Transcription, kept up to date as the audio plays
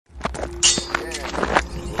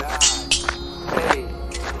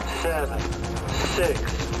6,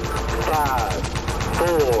 5,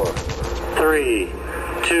 4, 3,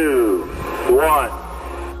 2,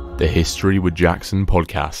 1. The History with Jackson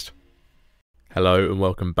podcast. Hello and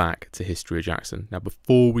welcome back to History with Jackson. Now,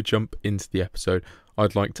 before we jump into the episode,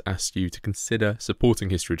 I'd like to ask you to consider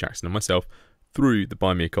supporting History with Jackson and myself through the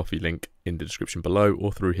Buy Me a Coffee link in the description below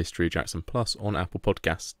or through History with Jackson Plus on Apple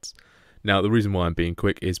Podcasts. Now, the reason why I'm being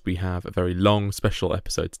quick is we have a very long special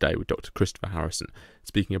episode today with Dr. Christopher Harrison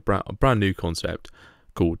speaking about a brand new concept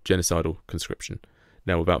called Genocidal Conscription.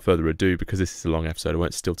 Now, without further ado, because this is a long episode, I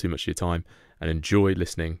won't steal too much of your time, and enjoy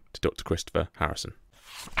listening to Dr. Christopher Harrison.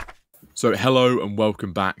 So, hello and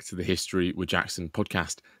welcome back to the History with Jackson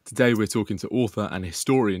podcast. Today we're talking to author and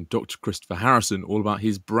historian Dr. Christopher Harrison all about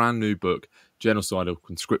his brand new book, Genocidal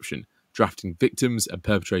Conscription, Drafting Victims and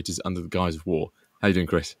Perpetrators under the Guise of War. How you doing,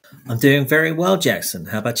 Chris? I'm doing very well, Jackson.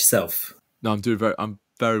 How about yourself? No, I'm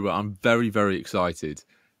very well. I'm very, very excited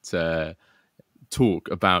to talk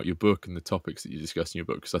about your book and the topics that you discuss in your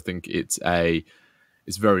book, because I think it's a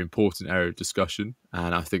very important area of discussion,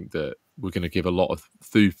 and I think that we're going to give a lot of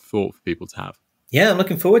food for thought for people to have. Yeah, I'm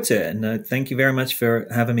looking forward to it, and thank you very much for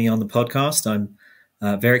having me on the podcast. I'm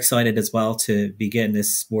very excited as well to be getting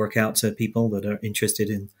this work out to people that are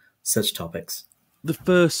interested in such topics. The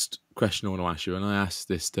first question I want to ask you, and I ask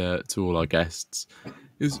this to all our guests,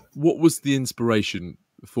 is what was the inspiration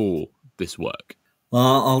for this work?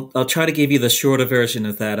 Well, I'll try to give you the shorter version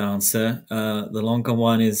of that answer. The longer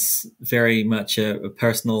one is very much a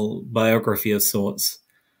personal biography of sorts.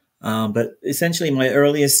 But essentially, my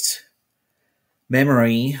earliest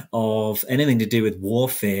memory of anything to do with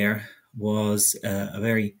warfare was a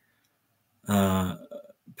very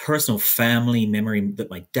personal family memory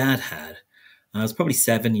that my dad had. I was probably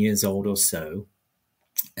 7 years old or so,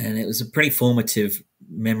 and it was a pretty formative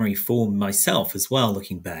memory for myself as well,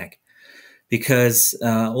 looking back, because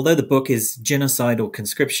although the book is Genocidal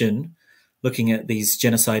Conscription, looking at these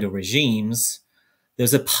genocidal regimes,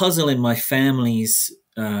 there's a puzzle in my family's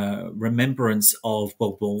remembrance of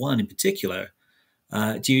World War I in particular,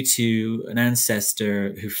 due to an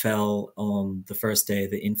ancestor who fell on the first day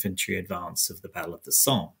of the infantry advance of the Battle of the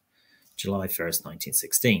Somme, July 1st,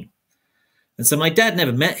 1916. And so my dad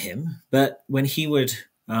never met him, but when he would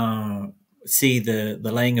see the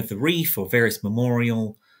laying of the wreath or various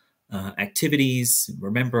memorial activities,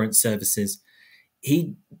 remembrance services,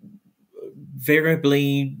 he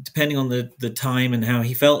variably, depending on the time and how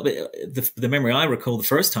he felt, the memory I recall the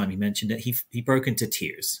first time he mentioned it, he broke into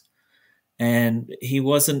tears. And he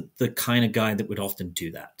wasn't the kind of guy that would often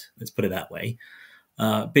do that. Let's put it that way.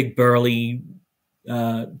 Big burly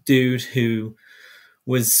dude who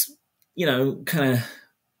was, kind of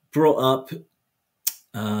brought up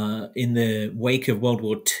in the wake of World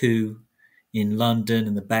War II in London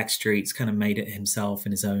and the back streets, kind of made it himself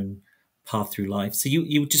in his own path through life. So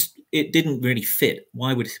it didn't really fit.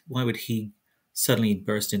 Why would he suddenly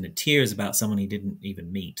burst into tears about someone he didn't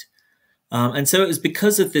even meet? And so it was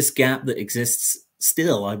because of this gap that exists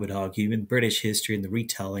still, I would argue, in British history and the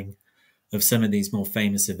retelling of some of these more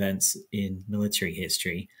famous events in military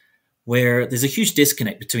history, where there's a huge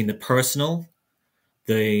disconnect between the personal,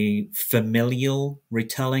 the familial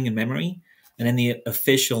retelling and memory, and then the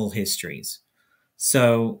official histories.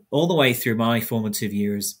 So all the way through my formative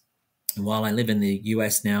years, and while I live in the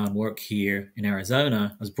US now and work here in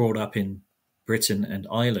Arizona, I was brought up in Britain and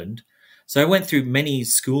Ireland. So I went through many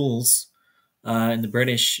schools in the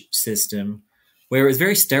British system where it was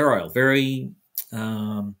very sterile, very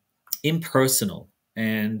impersonal,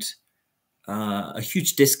 and a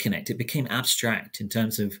huge disconnect. It became abstract in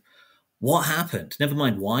terms of what happened, never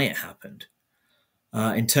mind why it happened,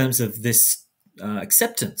 in terms of this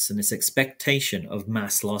acceptance and this expectation of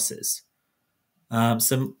mass losses. At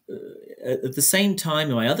the same time,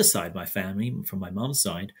 on my other side, my family, from my mom's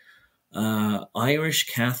side, Irish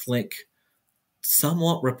Catholic,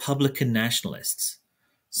 somewhat Republican nationalists.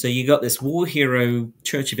 So you got this war hero,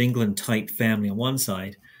 Church of England type family on one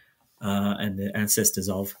side, and the ancestors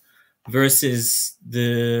of, versus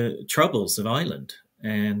the troubles of Ireland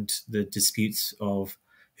and the disputes of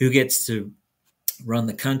who gets to run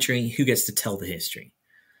the country, who gets to tell the history.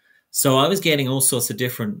 So I was getting all sorts of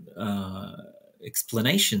different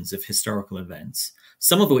explanations of historical events,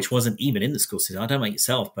 some of which wasn't even in the school system. I don't know about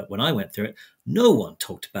yourself, but when I went through it, no one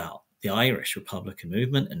talked about the Irish Republican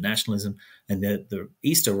movement and nationalism and the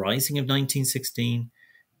Easter Rising of 1916.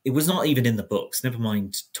 It was not even in the books, never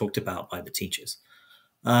mind talked about by the teachers.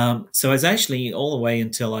 So I was actually all the way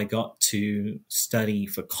until I got to study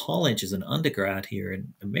for college as an undergrad here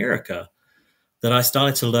in America that I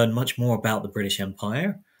started to learn much more about the British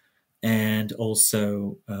Empire and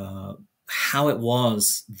also how it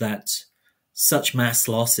was that such mass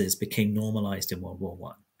losses became normalized in World War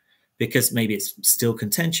I, because maybe it's still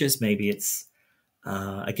contentious, maybe it's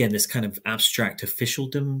again this kind of abstract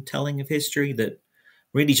officialdom telling of history that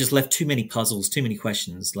really just left too many puzzles, too many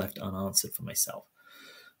questions left unanswered for myself.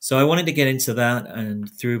 So I wanted to get into that, and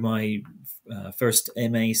through my first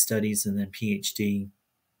MA studies and then PhD,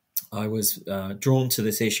 I was drawn to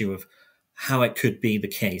this issue of how it could be the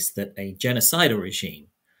case that a genocidal regime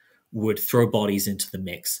would throw bodies into the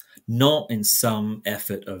mix, not in some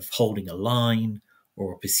effort of holding a line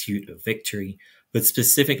or a pursuit of victory, but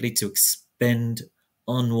specifically to expend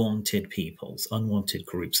unwanted peoples, unwanted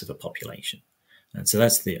groups of a population. And so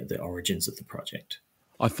that's the origins of the project.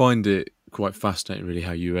 I find it quite fascinating, really,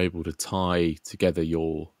 how you're able to tie together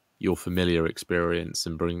your familiar experience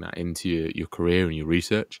and bring that into your career and your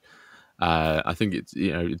research. I think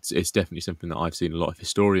it's definitely something that I've seen a lot of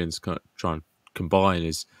historians kind of try and combine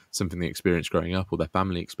as something they experienced growing up or their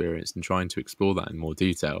family experienced, and trying to explore that in more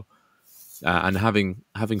detail. And having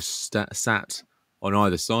sat on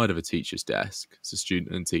either side of a teacher's desk as a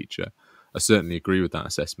student and teacher, I certainly agree with that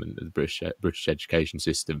assessment of the British education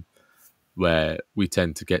system, where we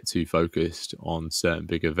tend to get too focused on certain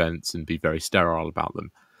big events and be very sterile about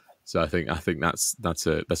them. So I think that's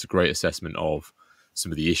a great assessment of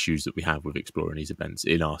some of the issues that we have with exploring these events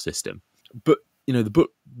in our system. But the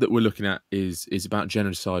book that we're looking at is about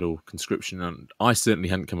genocidal conscription, and I certainly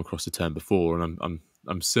hadn't come across the term before, and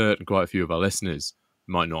I'm certain quite a few of our listeners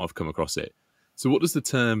might not have come across it. So what does the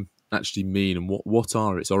term actually mean, and what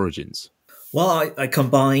are its origins? Well, I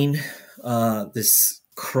combine this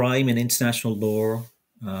crime in international law.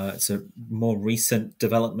 It's a more recent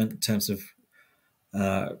development in terms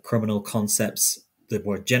of criminal concepts. The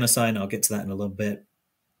word genocide, and I'll get to that in a little bit.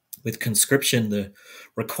 With conscription, the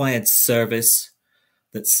required service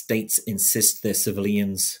that states insist their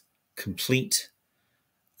civilians complete.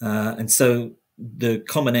 And so the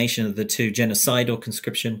combination of the two, genocidal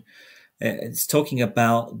conscription, it's talking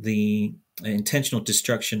about the intentional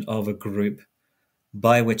destruction of a group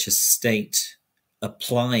by which a state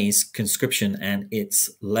applies conscription and its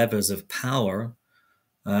levers of power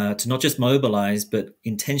to not just mobilize, but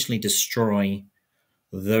intentionally destroy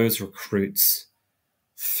those recruits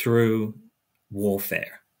through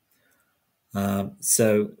warfare.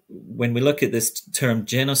 So when we look at this term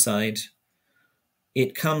genocide,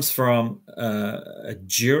 it comes from a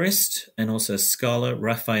jurist and also a scholar,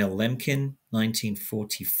 Raphael Lemkin,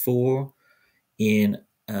 1944, in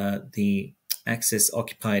the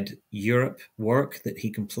Axis-occupied Europe work that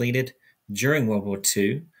he completed during World War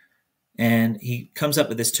II. And he comes up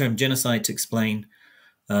with this term genocide to explain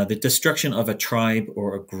the destruction of a tribe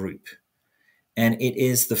or a group. And it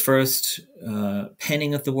is the first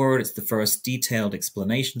penning of the word. It's the first detailed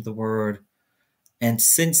explanation of the word. And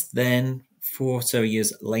since then, 4 or so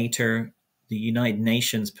years later, the United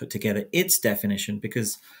Nations put together its definition,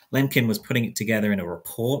 because Lemkin was putting it together in a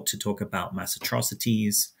report to talk about mass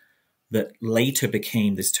atrocities that later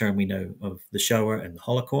became this term we know of, the Shoah and the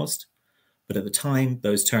Holocaust. But at the time,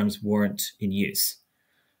 those terms weren't in use.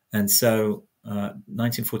 And so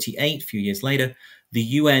 1948, a few years later, the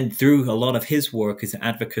UN, through a lot of his work, his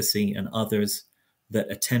advocacy and others,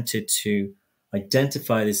 that attempted to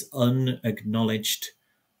identify this unacknowledged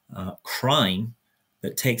crime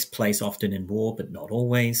that takes place often in war, but not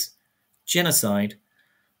always, genocide,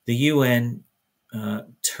 the UN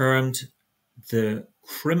termed the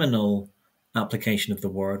criminal application of the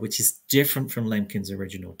word, which is different from Lemkin's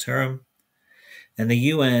original term. And the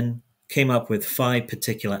UN came up with 5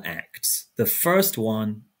 particular acts. The first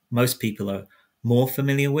one, most people are more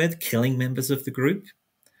familiar with, killing members of the group.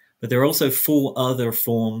 But there are also 4 other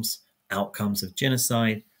forms, outcomes of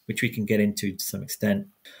genocide, which we can get into to some extent.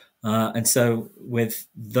 And so with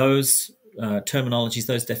those terminologies,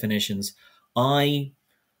 those definitions, I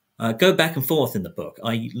go back and forth in the book.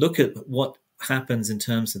 I look at what happens in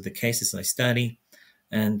terms of the cases I study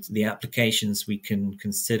and the applications we can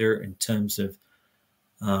consider in terms of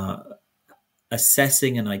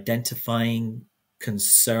assessing and identifying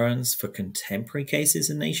concerns for contemporary cases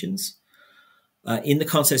and nations in the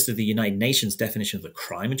context of the United Nations definition of the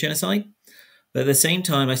crime of genocide. But at the same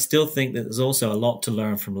time, I still think that there's also a lot to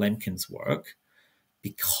learn from Lemkin's work,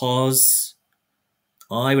 because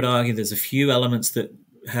I would argue there's a few elements that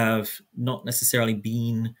have not necessarily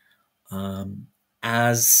been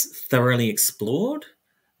as thoroughly explored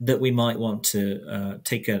that we might want to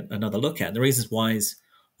take another look at. The reasons why is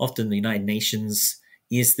often the United Nations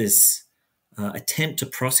is this attempt to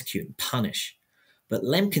prosecute and punish. But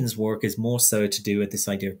Lemkin's work is more so to do with this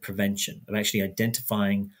idea of prevention, of actually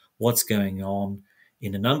identifying what's going on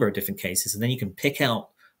in a number of different cases. And then you can pick out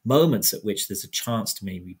moments at which there's a chance to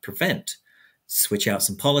maybe prevent switch out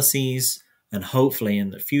some policies, and hopefully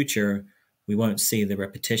in the future, we won't see the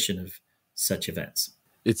repetition of such events.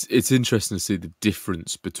 It's interesting to see the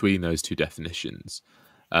difference between those two definitions.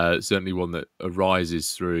 Certainly one that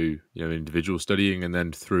arises through individual studying and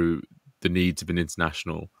then through the needs of an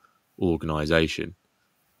international organisation.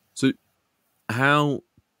 So how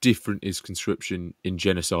different is conscription in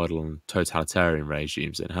genocidal and totalitarian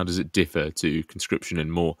regimes, and how does it differ to conscription in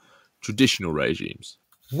more traditional regimes?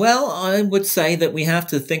 Well, I would say that we have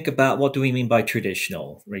to think about what do we mean by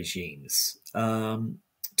traditional regimes.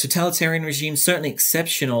 Totalitarian regimes, certainly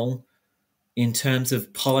exceptional in terms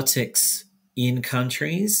of politics in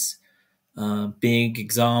countries. Big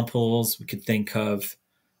examples, we could think of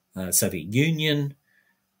Soviet Union,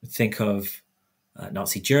 think of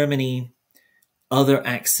Nazi Germany, other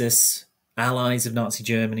Axis allies of Nazi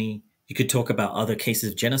Germany. You could talk about other cases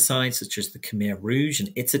of genocide, such as the Khmer Rouge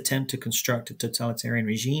and its attempt to construct a totalitarian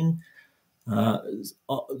regime.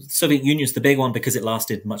 Soviet Union is the big one because it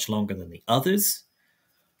lasted much longer than the others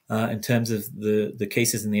in terms of the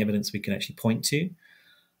cases and the evidence we can actually point to.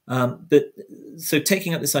 So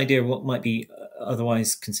taking up this idea of what might be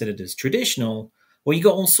otherwise considered as traditional, well, you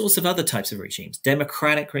got all sorts of other types of regimes: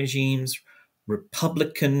 democratic regimes,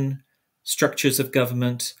 republican structures of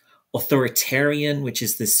government, authoritarian, which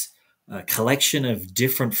is this collection of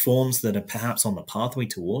different forms that are perhaps on the pathway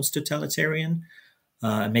towards totalitarian.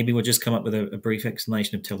 Maybe we'll just come up with a brief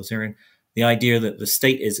explanation of totalitarian. The idea that the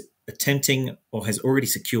state is attempting or has already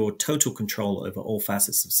secured total control over all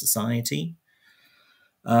facets of society.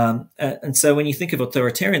 And so when you think of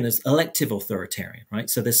authoritarian, there's elective authoritarian, right?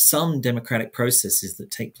 So there's some democratic processes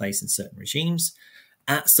that take place in certain regimes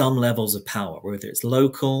at some levels of power, whether it's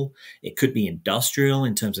local, it could be industrial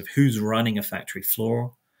in terms of who's running a factory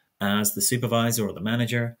floor as the supervisor or the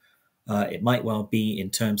manager. It might well be in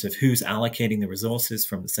terms of who's allocating the resources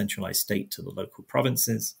from the centralized state to the local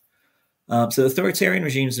provinces. So authoritarian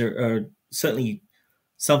regimes are certainly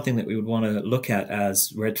something that we would want to look at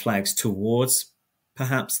as red flags towards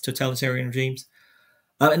perhaps totalitarian regimes.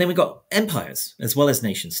 And then we've got empires as well as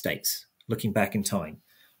nation states, looking back in time.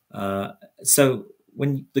 So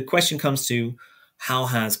when the question comes to how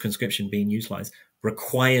has conscription been utilized,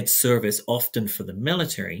 required service often for the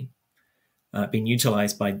military being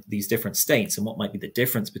utilized by these different states, and what might be the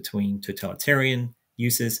difference between totalitarian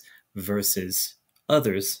uses versus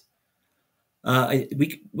others.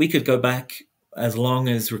 We could go back as long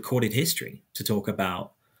as recorded history to talk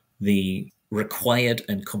about the required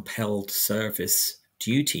and compelled service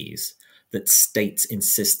duties that states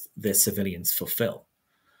insist their civilians fulfill.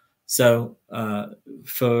 So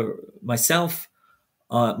for myself,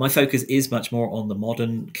 my focus is much more on the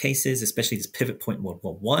modern cases, especially this pivot point in World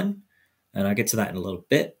War I, and I'll get to that in a little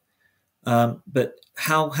bit. But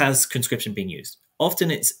how has conscription been used?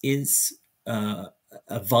 Often it is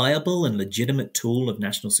a viable and legitimate tool of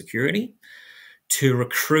national security to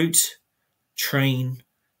recruit, train,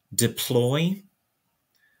 deploy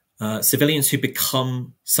civilians who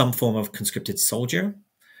become some form of conscripted soldier.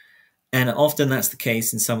 And often that's the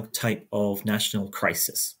case in some type of national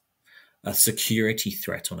crisis, a security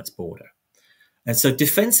threat on its border. And so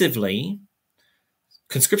defensively,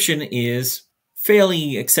 conscription is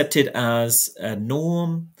fairly accepted as a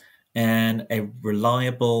norm and a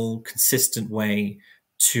reliable, consistent way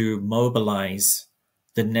to mobilize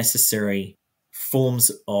the necessary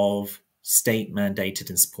forms of state-mandated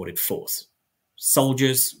and supported force.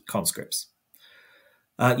 Soldiers, conscripts.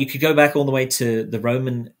 You could go back all the way to the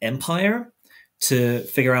Roman Empire to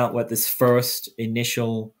figure out what this first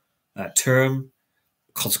initial term,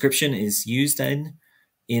 conscription, is used in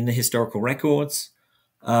the historical records.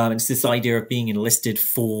 It's this idea of being enlisted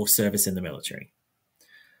for service in the military.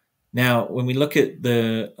 Now, when we look at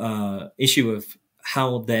the issue of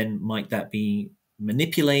how then might that be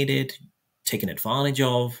manipulated, taken advantage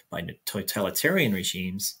of by totalitarian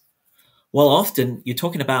regimes, well, often you're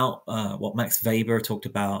talking about what Max Weber talked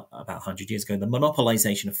about 100 years ago, the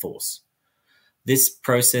monopolization of force. This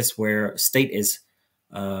process where state is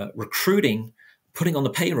recruiting, putting on the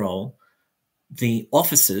payroll the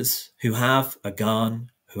officers who have a gun,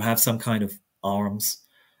 who have some kind of arms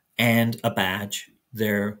and a badge.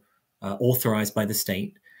 They're authorized by the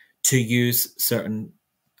state to use certain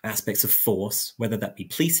aspects of force, whether that be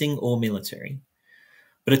policing or military.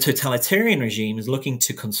 But a totalitarian regime is looking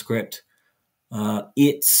to conscript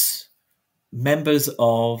its members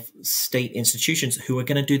of state institutions who are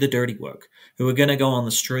going to do the dirty work, who are going to go on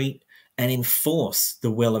the street and enforce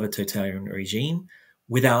the will of a totalitarian regime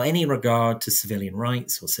without any regard to civilian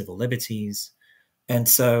rights or civil liberties. And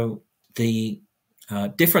so the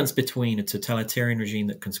difference between a totalitarian regime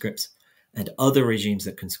that conscripts and other regimes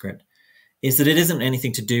that conscript is that it isn't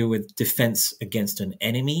anything to do with defense against an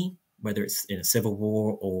enemy, whether it's in a civil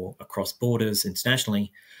war or across borders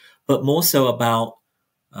internationally, but more so about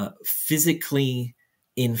physically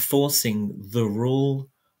enforcing the rule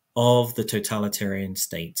of the totalitarian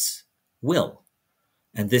state's will.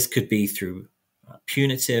 And this could be through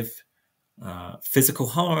punitive physical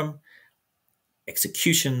harm,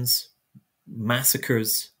 executions,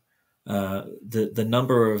 massacres, the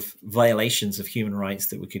number of violations of human rights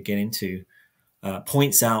that we could get into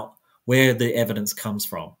points out where the evidence comes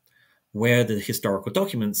from, where the historical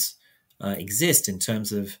documents exist in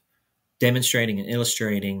terms of demonstrating and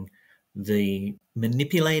illustrating the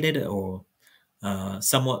manipulated or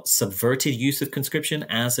somewhat subverted use of conscription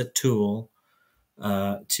as a tool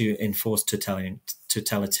to enforce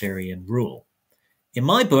totalitarian rule. In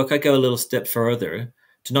my book, I go a little step further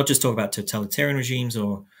to not just talk about totalitarian regimes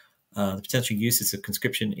or the potential uses of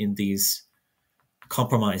conscription in these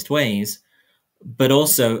compromised ways, but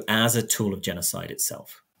also as a tool of genocide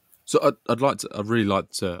itself. So I'd really like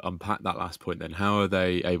to unpack that last point then. How are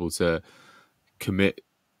they able to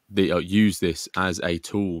use this as a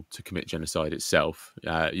tool to commit genocide itself?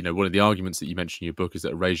 One of the arguments that you mentioned in your book is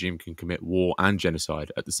that a regime can commit war and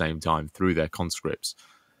genocide at the same time through their conscripts.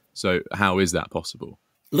 So how is that possible?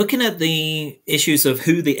 Looking at the issues of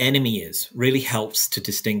who the enemy is really helps to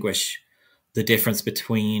distinguish the difference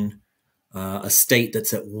between a state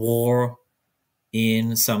that's at war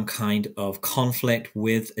in some kind of conflict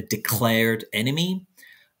with a declared enemy.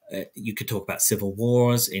 You could talk about civil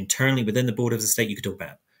wars internally within the border of the state. You could talk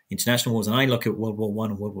about international wars. And I look at World War I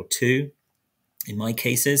and World War II in my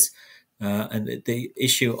cases. And the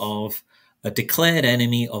issue of a declared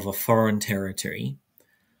enemy of a foreign territory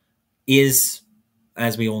is,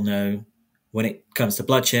 as we all know, when it comes to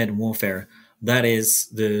bloodshed and warfare, that is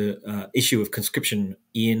the issue of conscription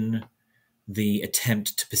in the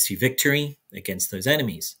attempt to pursue victory against those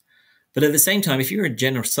enemies. But at the same time, if you're a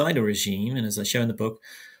genocidal regime, and as I show in the book,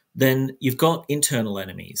 then you've got internal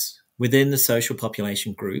enemies within the social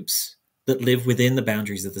population groups that live within the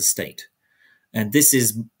boundaries of the state. And this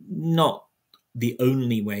is not the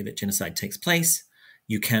only way that genocide takes place.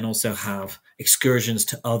 You can also have excursions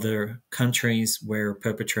to other countries where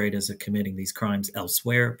perpetrators are committing these crimes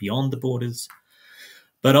elsewhere beyond the borders.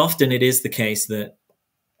 But often it is the case that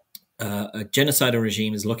a genocidal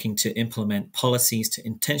regime is looking to implement policies to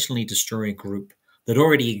intentionally destroy a group that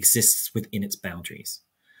already exists within its boundaries.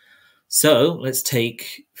 So let's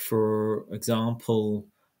take, for example,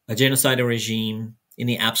 a genocidal regime in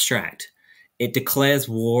the abstract. It declares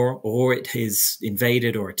war, or it is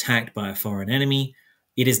invaded or attacked by a foreign enemy.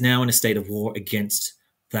 It is now in a state of war against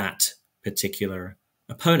that particular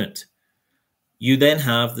opponent. You then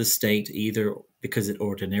have the state, either because it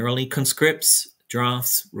ordinarily conscripts,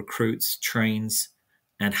 drafts, recruits, trains,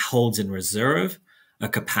 and holds in reserve a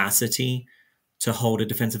capacity to hold a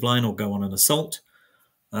defensive line or go on an assault,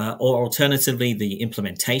 or alternatively, the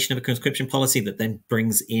implementation of a conscription policy that then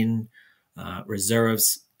brings in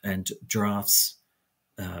reserves and drafts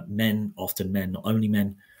men, often men, not only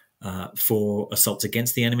men, for assaults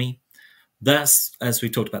against the enemy. That's, as we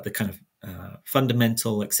talked about, the kind of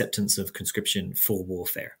fundamental acceptance of conscription for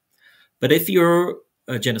warfare. But if you're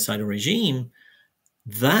a genocidal regime,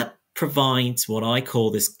 that provides what I call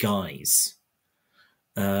this guise,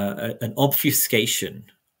 an obfuscation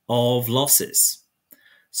of losses.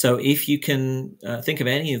 So if you can think of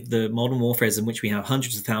any of the modern warfares in which we have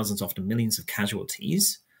hundreds of thousands, often millions of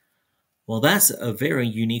casualties, well, that's a very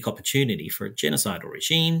unique opportunity for a genocidal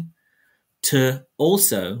regime to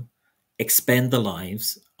also expend the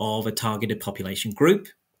lives of a targeted population group,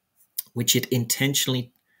 which it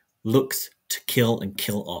intentionally looks to kill and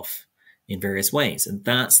kill off in various ways. And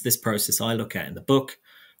that's this process I look at in the book,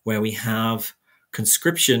 where we have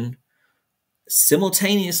conscription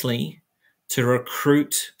simultaneously to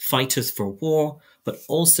recruit fighters for war, but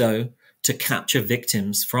also to capture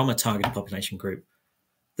victims from a targeted population group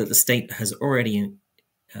that the state has already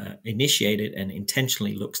initiated and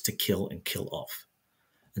intentionally looks to kill and kill off.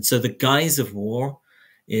 And so the Guise of War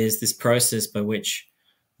is this process by which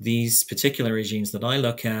these particular regimes that I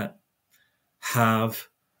look at have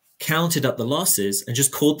counted up the losses and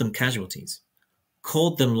just called them casualties,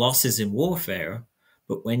 called them losses in warfare.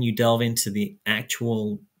 But when you delve into the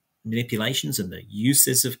actual manipulations and the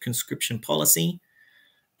uses of conscription policy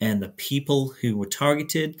and the people who were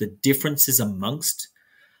targeted, the differences amongst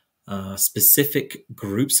specific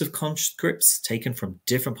groups of conscripts taken from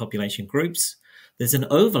different population groups, there's an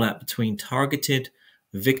overlap between targeted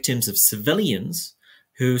victims of civilians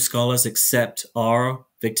who scholars accept are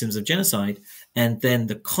victims of genocide, and then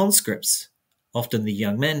the conscripts, often the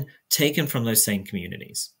young men, taken from those same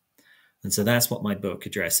communities. And so that's what my book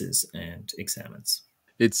addresses and examines.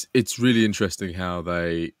 It's really interesting how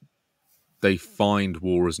they find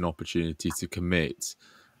war as an opportunity to commit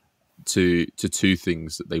to two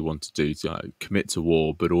things that they want to do: to commit to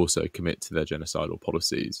war, but also commit to their genocidal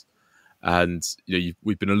policies. And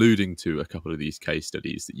we've been alluding to a couple of these case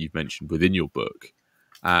studies that you've mentioned within your book,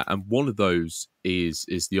 and one of those is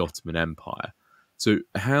the Ottoman Empire. So,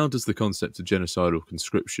 how does the concept of genocidal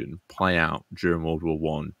conscription play out during World War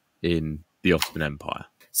One in the Ottoman Empire?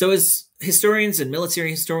 So, as historians and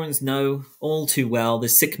military historians know all too well, the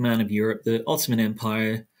sick man of Europe, the Ottoman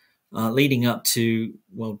Empire, leading up to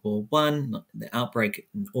World War One, the outbreak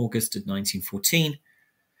in August of 1914,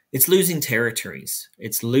 it's losing territories.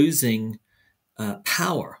 It's losing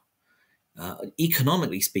power,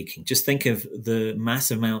 economically speaking. Just think of the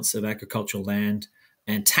massive amounts of agricultural land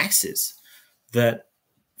and taxes that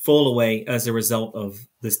fall away as a result of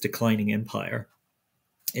this declining empire.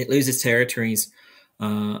 It loses territories,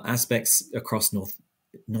 aspects across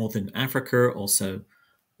northern Africa, also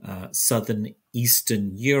southern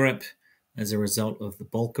Eastern Europe as a result of the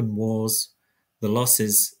Balkan Wars, the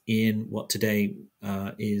losses in what today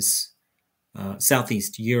is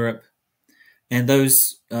Southeast Europe, and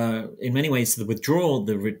those, in many ways, the withdrawal,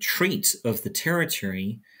 the retreat of the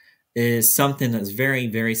territory is something that's very,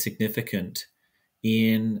 very significant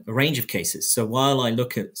in a range of cases. So while I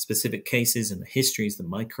look at specific cases and the histories, the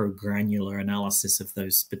microgranular analysis of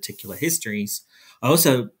those particular histories, I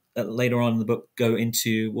also later on in the book go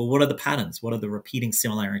into, well, what are the patterns? What are the repeating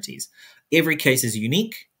similarities? Every case is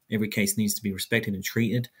unique. Every case needs to be respected and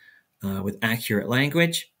treated with accurate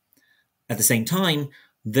language. At the same time,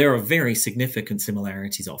 there are very significant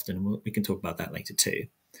similarities often, and we can talk about that later too.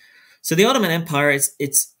 So the Ottoman Empire,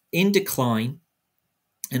 it's in decline,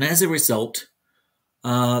 and as a result,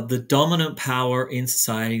 the dominant power in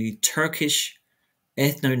society, Turkish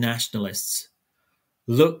ethno-nationalists,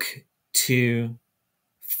 look to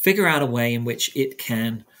figure out a way in which it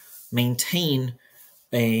can maintain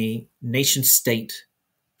a nation state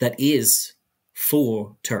that is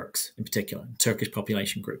for Turks, in particular, Turkish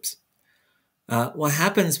population groups. What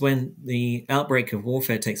happens when the outbreak of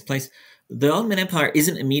warfare takes place, the Ottoman Empire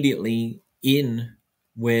isn't immediately in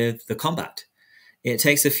with the combat. It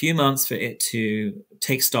takes a few months for it to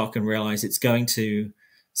take stock and realize it's going to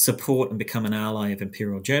support and become an ally of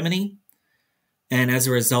Imperial Germany. And as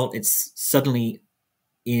a result, it's suddenly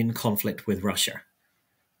in conflict with Russia.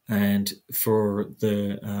 And for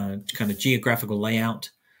the kind of geographical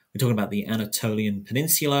layout, we're talking about the Anatolian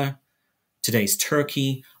Peninsula, today's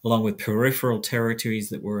Turkey, along with peripheral territories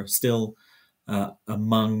that were still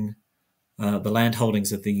among the land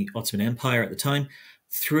holdings of the Ottoman Empire at the time,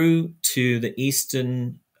 through to the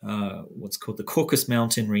eastern, what's called the Caucasus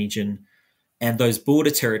Mountain region, and those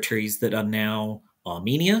border territories that are now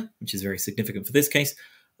Armenia, which is very significant for this case,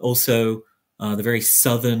 also the very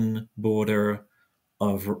southern border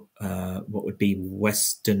of what would be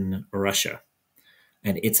Western Russia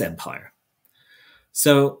and its empire.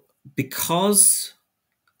 So because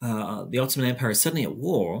the Ottoman Empire is suddenly at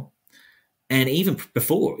war, and even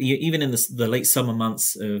before, even in the late summer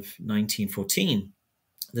months of 1914,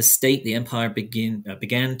 the empire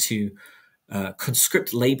began to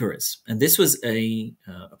conscript laborers. And this was a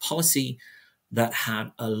policy that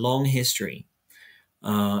had a long history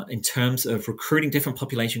in terms of recruiting different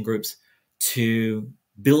population groups to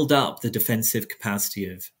build up the defensive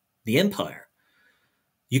capacity of the empire.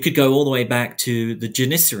 You could go all the way back to the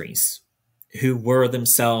Janissaries, who were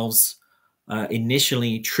themselves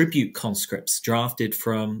initially tribute conscripts drafted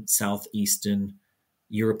from southeastern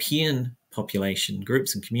European population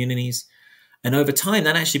groups and communities. And over time,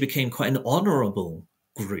 that actually became quite an honorable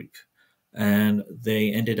group. And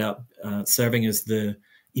they ended up serving as the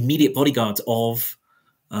immediate bodyguards of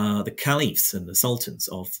the caliphs and the sultans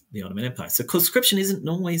of the Ottoman Empire. So conscription isn't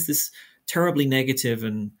always this terribly negative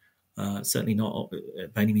and certainly not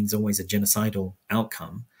by any means always a genocidal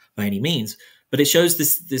outcome by any means, but it shows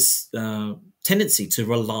this tendency to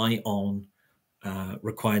rely on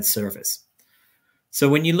required service. So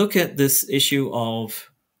when you look at this issue of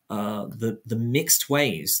the mixed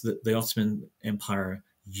ways that the Ottoman Empire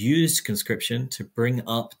used conscription to bring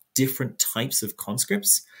up different types of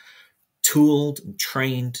conscripts, tooled and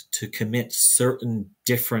trained to commit certain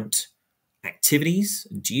different activities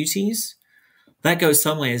and duties, that goes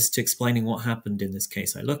some ways to explaining what happened in this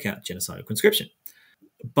case I look at, genocidal conscription.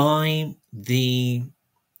 By the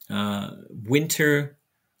winter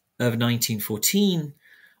of 1914,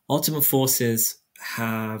 Ottoman forces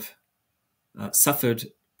have suffered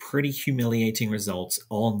pretty humiliating results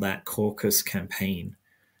on that Caucasus campaign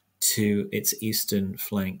to its eastern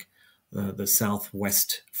flank. the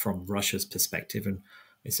southwest from Russia's perspective. And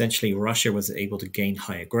essentially, Russia was able to gain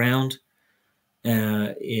higher ground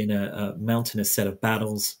in a mountainous set of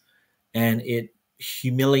battles, and it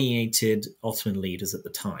humiliated Ottoman leaders at the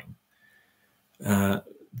time.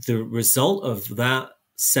 The result of that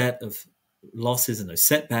set of losses and those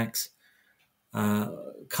setbacks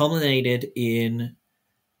culminated in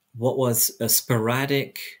what was a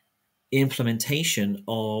sporadic implementation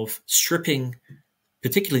of stripping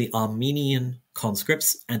particularly Armenian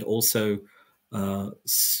conscripts and also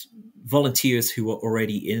volunteers who were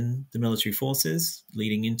already in the military forces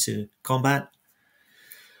leading into combat,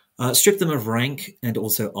 stripped them of rank and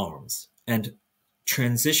also arms, and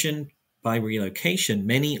transitioned by relocation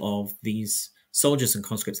many of these soldiers and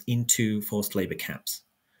conscripts into forced labor camps.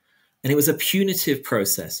 And it was a punitive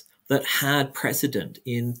process that had precedent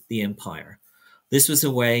in the empire. This was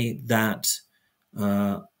a way that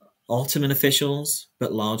Ottoman officials,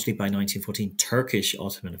 but largely by 1914 Turkish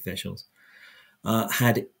Ottoman officials,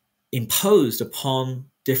 had imposed upon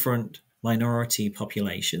different minority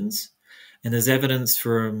populations. And there's evidence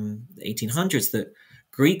from the 1800s that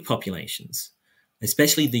Greek populations,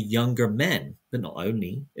 especially the younger men, but not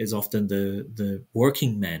only, is often the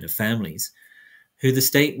working men of families, who the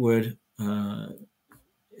state would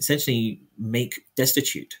essentially make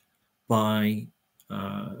destitute by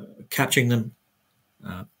capturing them,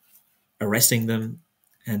 arresting them,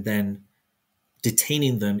 and then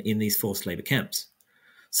detaining them in these forced labor camps.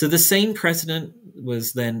 So the same precedent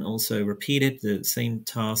was then also repeated, the same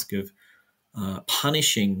task of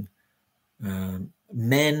punishing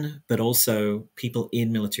men, but also people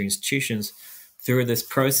in military institutions through this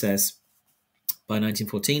process by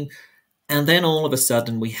 1914. And then all of a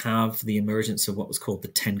sudden we have the emergence of what was called the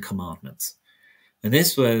Ten Commandments. And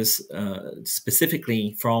this was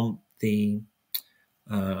specifically from the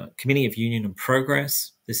Committee of Union and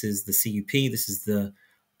Progress. This is the CUP. This is the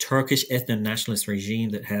Turkish ethno-nationalist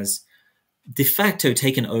regime that has de facto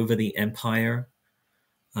taken over the empire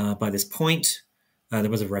by this point. There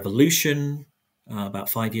was a revolution about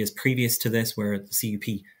 5 years previous to this where the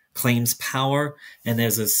CUP claims power, and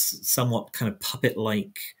there's a somewhat kind of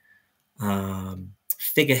puppet-like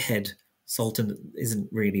figurehead sultan that isn't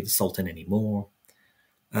really the sultan anymore.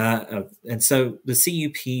 And so the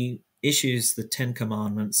CUP issues the Ten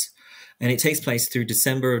Commandments, and it takes place through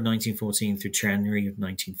December of 1914 through January of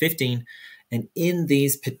 1915. And in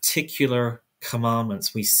these particular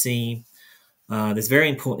commandments, we see this very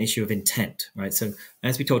important issue of intent, right? So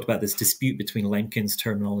as we talked about this dispute between Lemkin's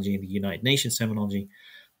terminology and the United Nations terminology,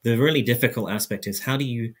 the really difficult aspect is how do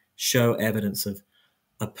you show evidence of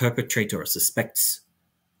a perpetrator or suspect's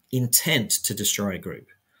intent to destroy a group?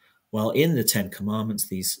 Well, in the Ten Commandments,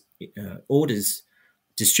 these orders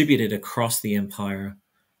distributed across the empire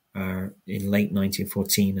in late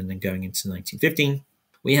 1914 and then going into 1915,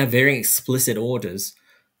 we have very explicit orders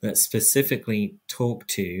that specifically talk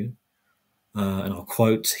to, and I'll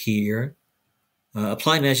quote here,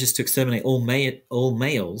 apply measures to exterminate all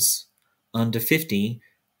males under 50,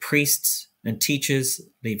 priests and teachers,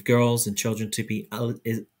 leave girls and children to be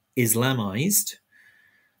Islamized.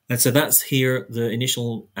 And so that's here the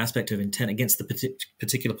initial aspect of intent against the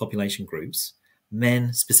particular population groups,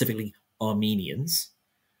 men, specifically Armenians.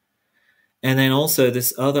 And then also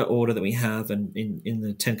this other order that we have, and in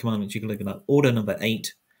the Ten Commandments, you can look at that, order number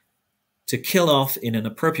 8, to kill off in an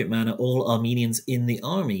appropriate manner all Armenians in the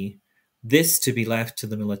army, this to be left to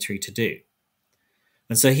the military to do.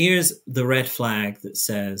 And so here's the red flag that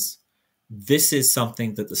says this is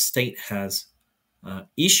something that the state has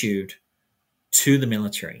issued to the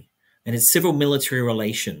military, and it's civil military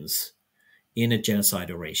relations in a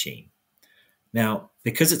genocidal regime. Now,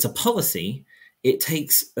 because it's a policy, it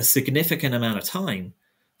takes a significant amount of time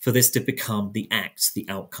for this to become the acts, the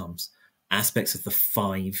outcomes, aspects of the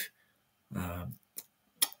 5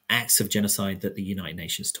 acts of genocide that the United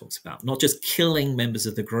Nations talks about. Not just killing members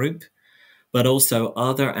of the group, but also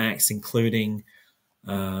other acts, including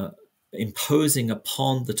imposing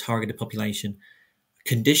upon the targeted population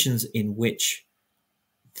conditions in which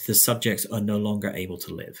the subjects are no longer able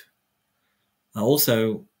to live.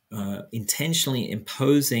 Also, intentionally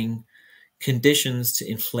imposing conditions to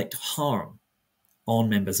inflict harm on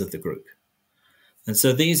members of the group. And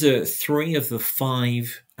so these are 3 of the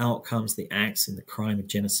 5 outcomes, the acts in the crime of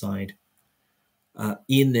genocide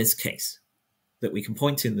in this case that we can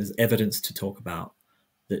point to, and there's evidence to talk about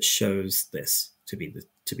that shows this to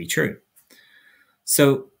be true.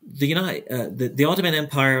 So the Ottoman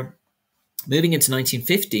Empire, moving into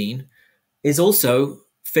 1915, is also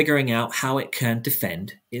figuring out how it can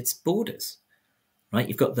defend its borders. Right?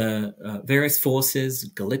 You've got the various forces,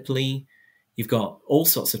 Gallipoli, You've got all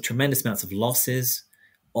sorts of tremendous amounts of losses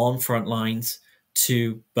on front lines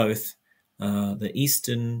to both the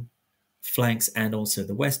eastern flanks and also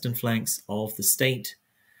the western flanks of the state.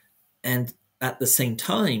 And at the same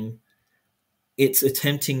time, it's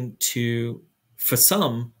attempting to, for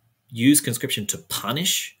some, use conscription to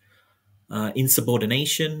punish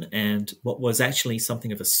insubordination and what was actually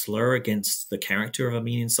something of a slur against the character of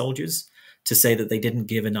Armenian soldiers, to say that they didn't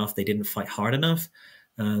give enough, they didn't fight hard enough.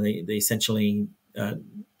 They essentially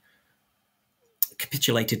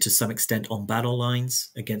capitulated to some extent on battle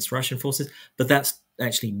lines against Russian forces, but that's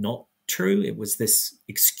actually not true. It was this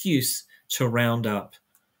excuse to round up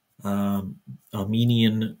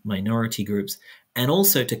Armenian minority groups, and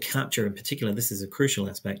also to capture, in particular, this is a crucial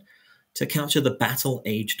aspect, to capture the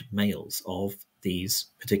battle-aged males of these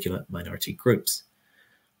particular minority groups,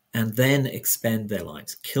 and then expend their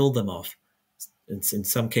lives, kill them off, and in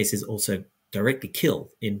some cases also directly kill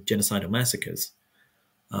in genocidal massacres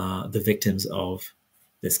the victims of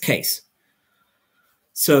this case.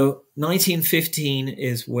 So 1915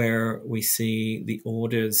 is where we see the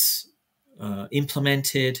orders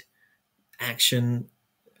implemented. Action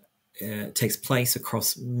takes place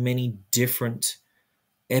across many different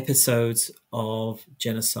episodes of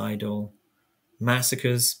genocidal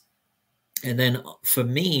massacres. And then for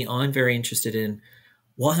me, I'm very interested in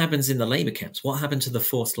what happens in the labor camps, what happened to the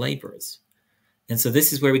forced laborers. And so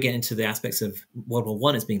this is where we get into the aspects of World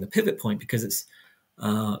War I as being the pivot point, because it's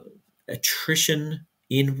attrition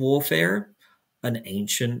in warfare, an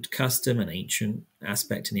ancient custom, an ancient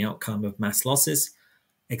aspect in the outcome of mass losses.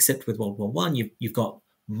 Except with World War I, you've got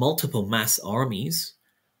multiple mass armies,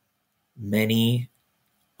 many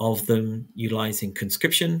of them utilizing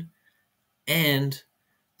conscription and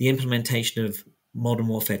the implementation of modern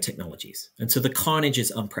warfare technologies. And so the carnage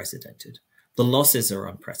is unprecedented. The losses are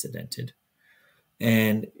unprecedented.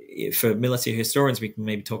 And for military historians, we can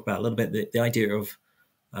maybe talk about a little bit the idea of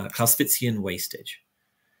Clausewitzian wastage.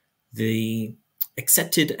 The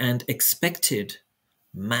accepted and expected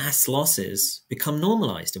mass losses become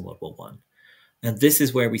normalized in World War I. And this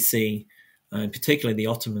is where we see, in particular, the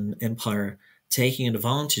Ottoman Empire taking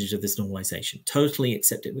advantage of this normalization, totally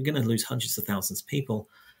accept it. We're going to lose hundreds of thousands of people.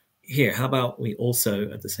 Here, how about we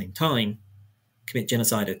also, at the same time, commit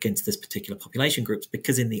genocide against this particular population groups?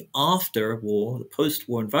 Because in the after-war, the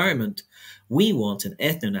post-war environment, we want an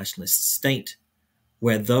ethno-nationalist state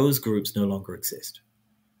where those groups no longer exist.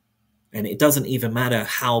 And it doesn't even matter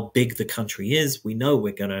how big the country is. We know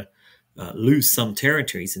we're going to lose some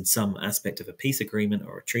territories in some aspect of a peace agreement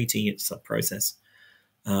or a treaty. It's a process.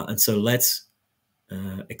 And so let's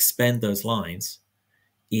expend those lines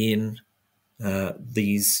in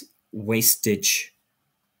these wastage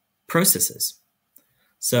processes.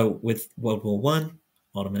 So with World War I,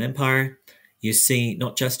 Ottoman Empire, you see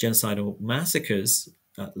not just genocidal massacres,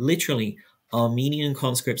 literally Armenian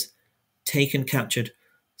conscripts taken, captured,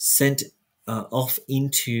 sent off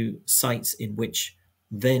into sites in which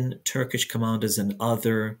then Turkish commanders and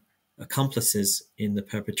other accomplices in the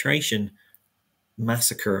perpetration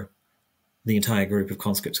massacre the entire group of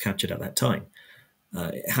conscripts captured at that time.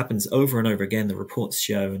 It happens over and over again. The reports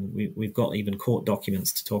show, and we've got even court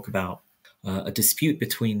documents to talk about a dispute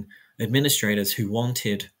between administrators who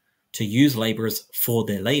wanted to use laborers for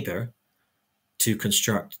their labor to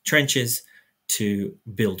construct trenches, to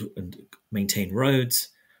build and maintain roads,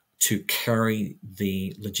 to carry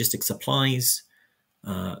the logistic supplies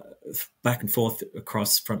back and forth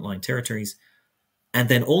across frontline territories, and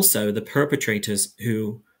then also the perpetrators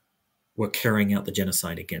who were carrying out the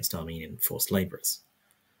genocide against Armenian forced laborers.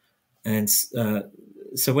 And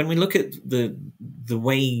so when we look at the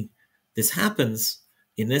way this happens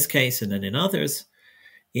in this case and then in others,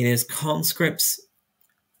 it is conscripts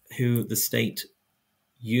who the state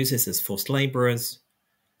uses as forced laborers,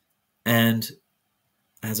 and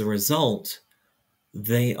as a result,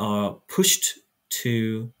 they are pushed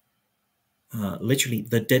to literally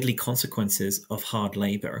the deadly consequences of hard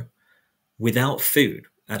labor without food,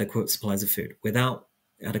 adequate supplies of food, without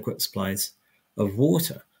adequate supplies of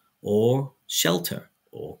water or shelter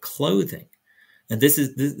or clothing. And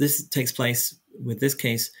this takes place with this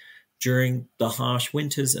case during the harsh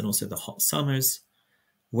winters and also the hot summers,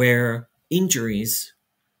 where injuries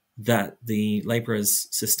that the laborers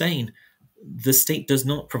sustain, the state does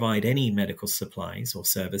not provide any medical supplies or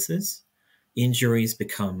services. Injuries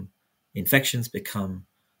become infections, become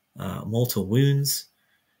mortal wounds.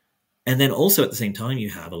 And then also at the same time, you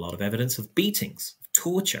have a lot of evidence of beatings,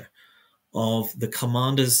 torture, of the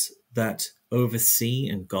commanders that oversee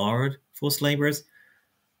and guard forced laborers,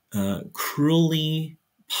 cruelly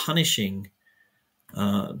punishing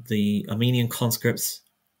the Armenian conscripts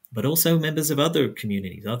but also members of other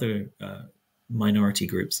communities, other minority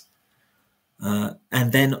groups,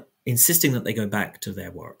 and then insisting that they go back to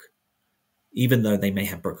their work, even though they may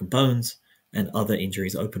have broken bones and other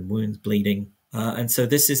injuries, open wounds, bleeding. And so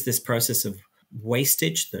this is this process of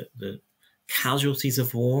wastage, the casualties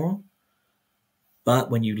of war.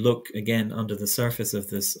 But when you look again under the surface of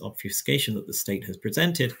this obfuscation that the state has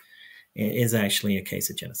presented, it is actually a case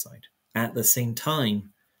of genocide at the same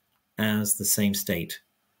time as the same state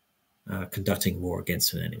conducting war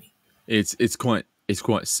against an enemy. It's quite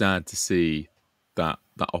sad to see that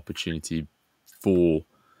opportunity for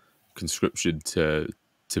conscription to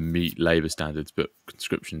meet labour standards, but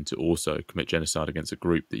conscription to also commit genocide against a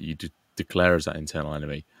group that you declare as that internal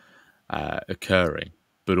enemy occurring,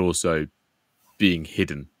 but also being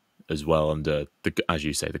hidden as well under, as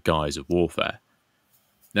you say, the guise of warfare.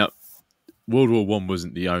 Now, World War I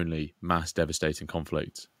wasn't the only mass devastating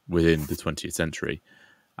conflict within the 20th century.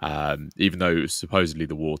 Even though it was supposedly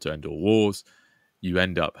the war to end all wars, we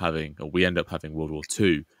end up having World War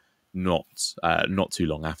II not too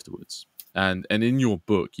long afterwards. And in your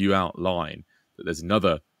book, you outline that there's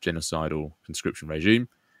another genocidal conscription regime,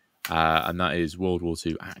 and that is World War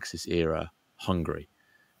II Axis-Era Hungary.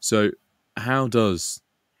 So how does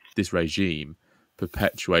this regime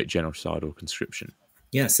perpetuate genocidal conscription?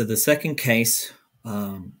 Yeah, so the second case,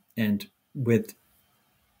 and with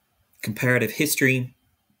comparative history,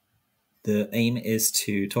 the aim is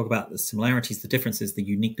to talk about the similarities, the differences, the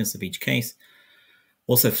uniqueness of each case,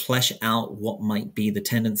 also flesh out what might be the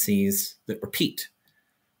tendencies that repeat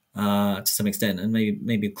to some extent, and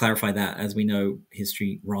maybe clarify that. As we know,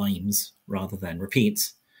 history rhymes rather than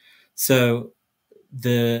repeats. So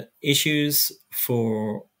the issues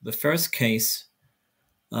for the first case,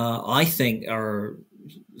 I think, are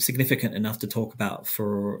significant enough to talk about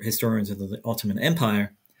for historians of the Ottoman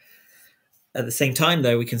Empire. At the same time,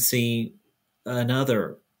 though, we can see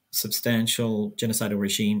another substantial genocidal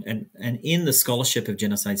regime. And in the scholarship of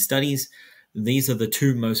genocide studies, these are the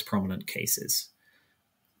two most prominent cases,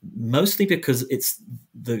 mostly because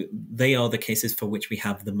they are the cases for which we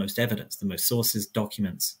have the most evidence, the most sources,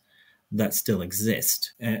 documents that still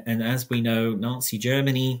exist. And as we know, Nazi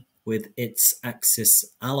Germany, with its Axis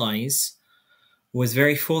allies, was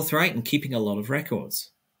very forthright in keeping a lot of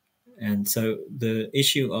records. And so the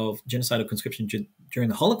issue of genocidal conscription during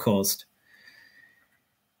the Holocaust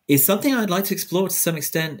is something I'd like to explore to some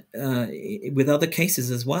extent with other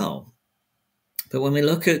cases as well. But when we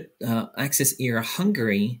look at Axis-Era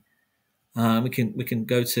Hungary, we can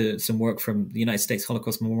go to some work from the United States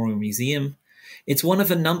Holocaust Memorial Museum. It's one of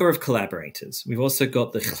a number of collaborators. We've also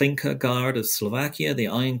got the Hlinka Guard of Slovakia, the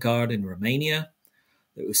Iron Guard in Romania,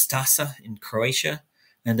 the Ustasa in Croatia,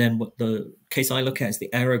 and then what the case I look at is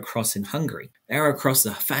the Arrow Cross in Hungary. Arrow Cross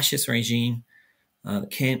is a fascist regime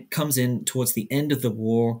that comes in towards the end of the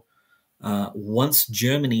war, once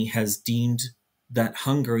Germany has deemed that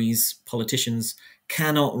Hungary's politicians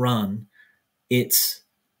cannot run its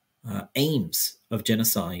aims of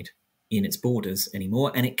genocide in its borders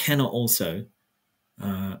anymore, and it cannot also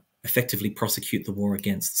effectively prosecute the war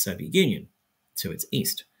against the Soviet Union to its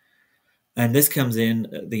east. And this comes in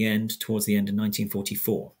at towards the end of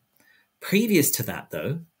 1944. Previous to that,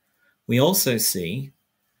 though, we also see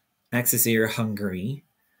Axis-Era Hungary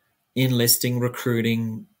enlisting,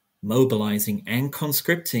 recruiting, mobilizing, and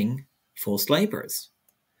conscripting forced laborers.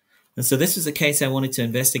 And so this was a case I wanted to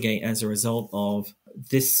investigate as a result of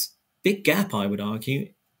this big gap, I would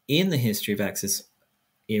argue, in the history of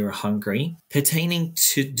Axis-Era Hungary, pertaining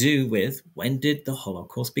to do with when did the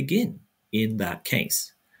Holocaust begin in that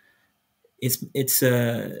case. It's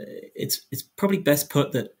probably best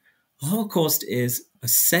put that the Holocaust is a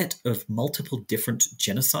set of multiple different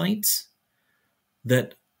genocides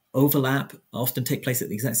that overlap, often take place at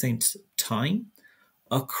the exact same time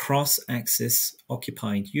across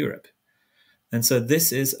Axis-occupied Europe. And so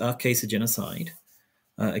this is a case of genocide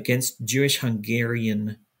against Jewish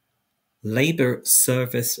Hungarian labor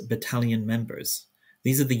service battalion members.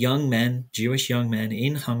 These are the young men, Jewish young men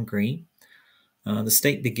in Hungary. The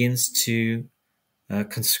state begins to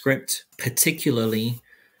conscript particularly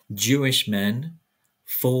Jewish men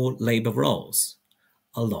for labor roles,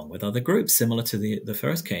 along with other groups, similar to the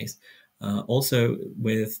first case. Also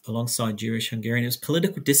alongside Jewish Hungarians,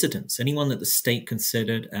 political dissidents, anyone that the state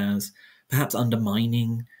considered as perhaps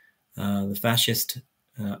undermining the fascist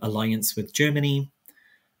alliance with Germany.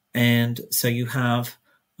 And so you have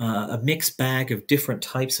a mixed bag of different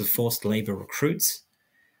types of forced labor recruits.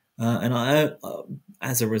 And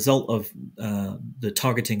as a result of the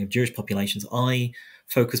targeting of Jewish populations, I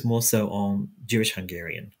focus more so on Jewish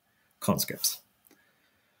Hungarian conscripts.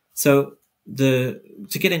 So to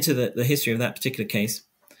get into the history of that particular case,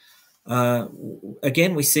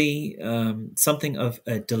 again, we see something of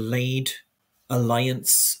a delayed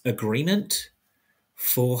alliance agreement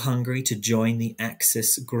for Hungary to join the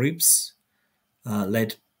Axis groups,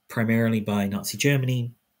 led primarily by Nazi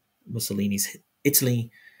Germany, Mussolini's Italy,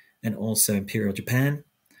 and also Imperial Japan.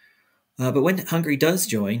 But when Hungary does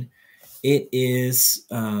join, it is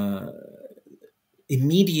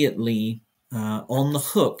immediately on the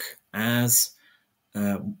hook as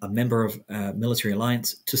a member of a military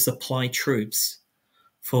alliance to supply troops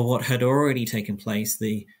for what had already taken place,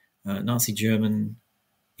 the Nazi German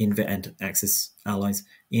and Axis allies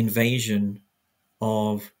invasion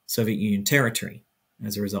of Soviet Union territory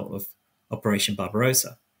as a result of Operation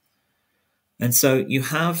Barbarossa. And so you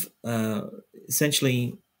have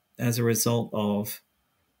essentially, as a result of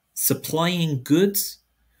supplying goods,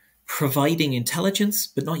 providing intelligence,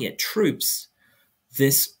 but not yet troops,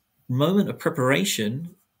 this moment of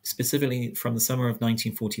preparation, specifically from the summer of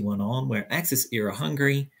 1941 on, where Axis-Era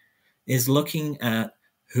Hungary is looking at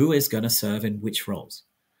who is going to serve in which roles.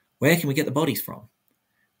 Where can we get the bodies from?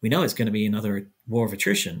 We know it's going to be another war of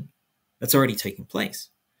attrition that's already taking place.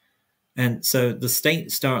 And so the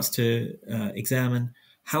state starts to examine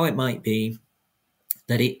how it might be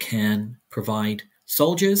that it can provide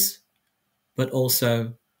soldiers, but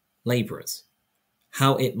also laborers,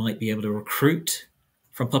 how it might be able to recruit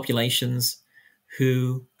from populations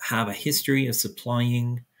who have a history of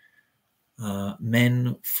supplying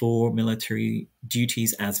men for military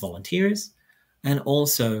duties as volunteers, and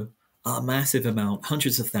also a massive amount,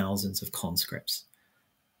 hundreds of thousands of conscripts.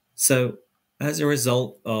 So as a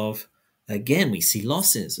result of, again, we see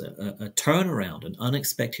losses, a turnaround, an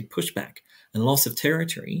unexpected pushback, and loss of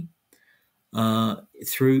territory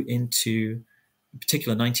through into, in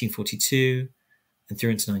particular, 1942 and through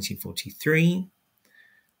into 1943.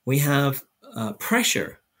 We have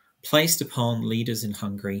pressure placed upon leaders in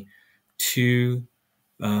Hungary to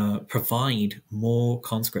provide more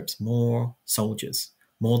conscripts, more soldiers,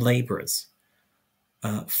 more laborers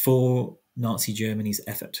for Nazi Germany's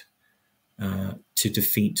effort to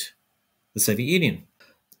defeat the Soviet Union.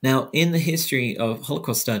 Now, in the history of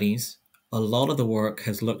Holocaust studies, a lot of the work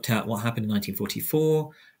has looked at what happened in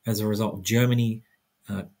 1944 as a result of Germany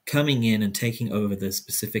coming in and taking over the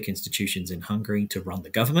specific institutions in Hungary to run the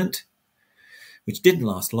government, which didn't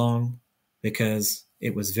last long because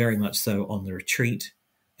it was very much so on the retreat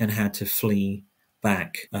and had to flee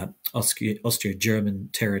back Austro-German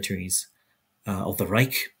territories of the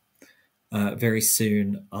Reich very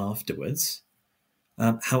soon afterwards.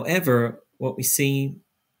 However, what we see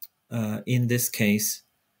in this case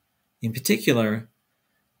in particular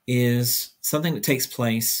is something that takes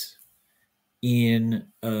place in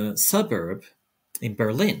a suburb in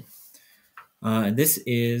Berlin. And this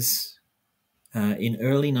is in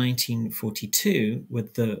early 1942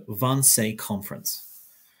 with the Wannsee Conference.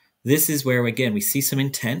 This is where, again, we see some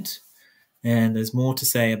intent, and there's more to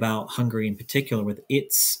say about Hungary in particular with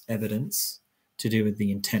its evidence to do with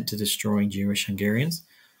the intent to destroy Jewish Hungarians.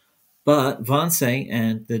 But Wannsee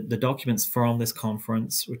and the documents from this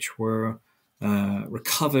conference, which were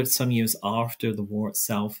recovered some years after the war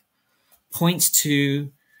itself, points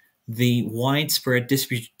to the widespread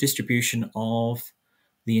distribution of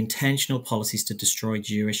the intentional policies to destroy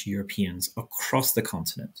Jewish Europeans across the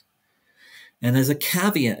continent. And there's a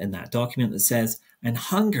caveat in that document that says, and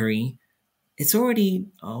Hungary, it's already,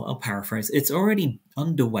 I'll paraphrase, it's already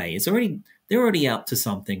underway. They're already up to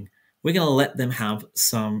something. We're going to let them have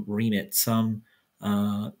some remit, some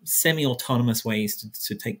semi-autonomous ways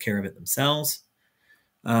to take care of it themselves.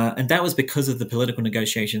 And that was because of the political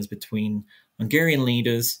negotiations between Hungarian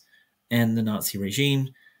leaders and the Nazi regime,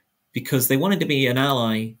 because they wanted to be an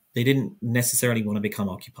ally. They didn't necessarily want to become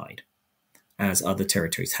occupied, as other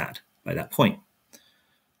territories had by that point.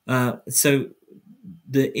 So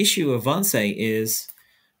the issue of Wannsee is,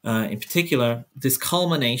 in particular, this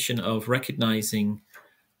culmination of recognizing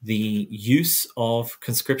the use of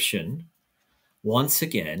conscription once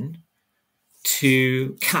again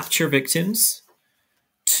to capture victims,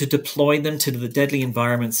 to deploy them to the deadly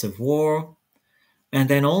environments of war, and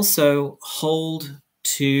then also hold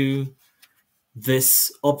to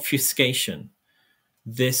this obfuscation,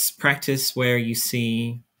 this practice where you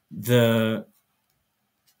see the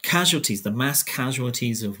casualties, the mass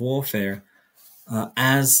casualties of warfare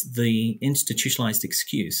as the institutionalized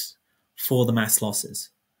excuse for the mass losses.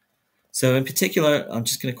 So in particular, I'm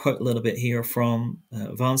just going to quote a little bit here from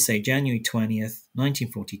Wannsee, January 20th,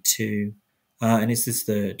 1942, and this is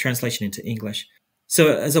the translation into English.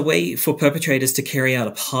 So as a way for perpetrators to carry out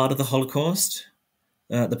a part of the Holocaust,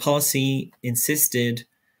 the policy insisted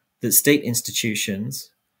that state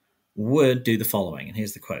institutions would do the following. And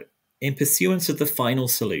here's the quote. In pursuance of the final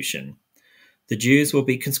solution, the Jews will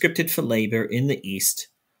be conscripted for labor in the East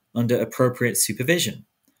under appropriate supervision.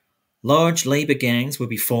 Large labor gangs will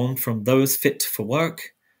be formed from those fit for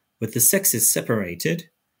work, with the sexes separated,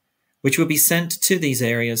 which will be sent to these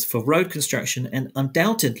areas for road construction, and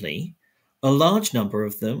undoubtedly a large number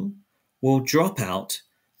of them will drop out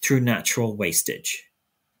through natural wastage.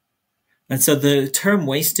 And so the term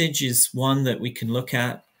wastage is one that we can look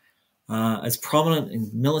at as prominent in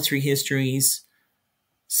military histories,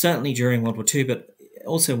 certainly during World War II, but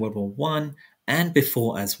also World War I and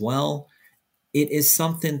before as well. It is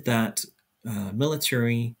something that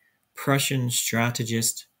military Prussian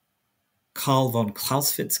strategist Karl von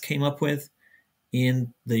Clausewitz came up with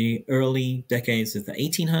in the early decades of the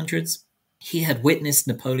 1800s. He had witnessed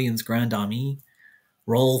Napoleon's Grand Army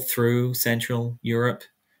roll through Central Europe.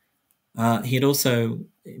 He had also,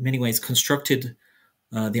 in many ways, constructed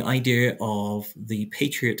the idea of the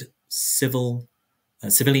patriot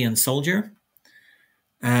civilian soldier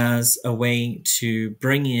as a way to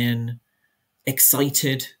bring in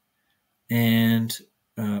excited and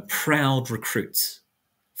proud recruits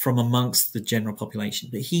from amongst the general population.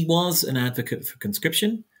 But he was an advocate for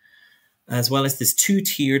conscription, as well as this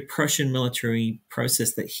two-tiered Prussian military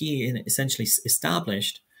process that he essentially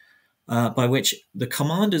established, by which the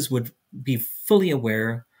commanders would be fully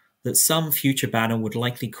aware that some future battle would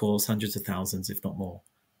likely cause hundreds of thousands, if not more,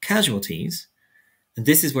 casualties. And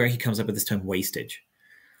this is where he comes up with this term wastage.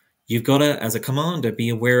 You've got to, as a commander, be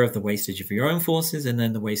aware of the wastage of your own forces and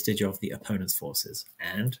then the wastage of the opponent's forces.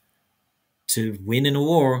 And to win in a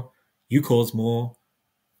war, you cause more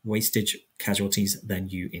wastage casualties than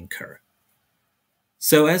you incur.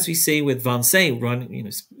 So as we see with Wannsee,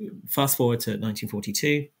 fast forward to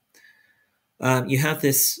 1942, you have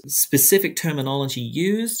this specific terminology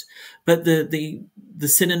used, but the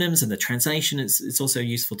synonyms and the translation, it's also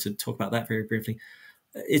useful to talk about that very briefly.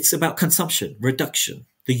 It's about consumption, reduction,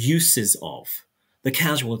 the uses of, the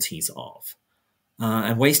casualties of.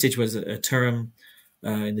 And wastage was a term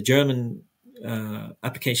in the German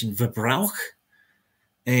application Verbrauch.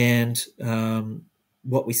 And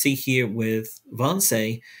what we see here with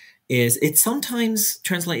Wannsee is it's sometimes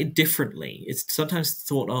translated differently. It's sometimes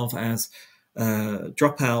thought of as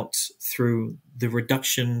dropout through the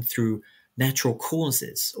reduction through natural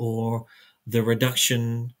causes, or the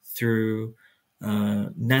reduction through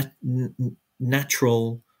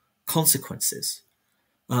natural consequences.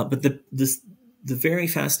 But the very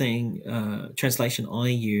fascinating translation I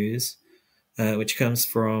use, which comes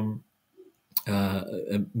from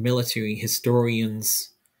a military historian's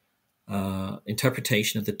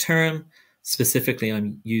interpretation of the term. Specifically,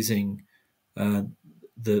 I'm using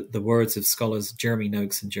the words of scholars Jeremy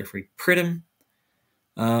Noakes and Geoffrey Pridham.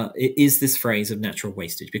 It is this phrase of natural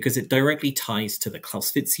wastage, because it directly ties to the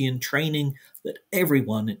Clausewitzian training that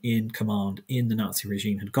everyone in command in the Nazi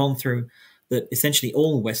regime had gone through, that essentially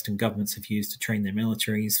all Western governments have used to train their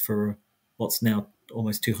militaries for what's now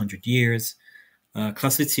almost 200 years.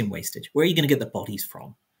 Clausewitzian wastage. Where are you going to get the bodies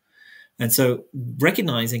from? And so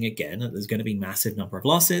recognizing again that there's going to be massive number of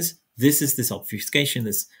losses, this is this obfuscation,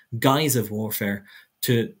 this guise of warfare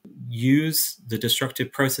to use the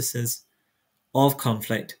destructive processes of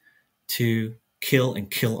conflict to kill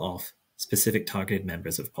and kill off specific targeted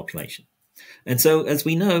members of population. And so, as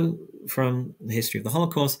we know from the history of the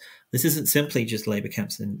Holocaust, this isn't simply just labor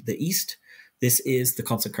camps in the East. This is the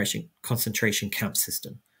concentration camp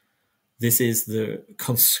system. This is the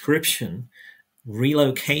conscription,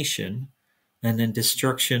 relocation, and then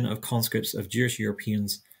destruction of conscripts of Jewish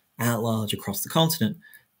Europeans at large across the continent,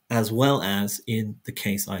 as well as in the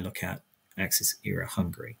case I look at, Axis-Era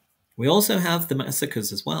Hungary. We also have the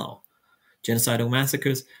massacres as well. Genocidal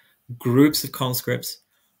massacres, groups of conscripts,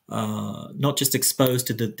 not just exposed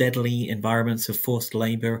to the deadly environments of forced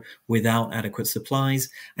labor without adequate supplies,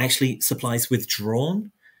 actually supplies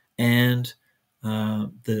withdrawn, and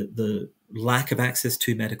the lack of access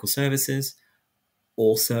to medical services,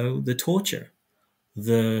 also the torture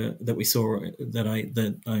that we saw,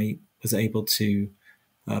 that I was able to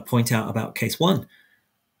point out about case one.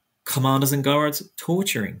 Commanders and guards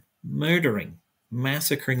torturing, murdering,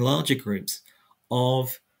 massacring larger groups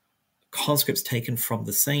of conscripts taken from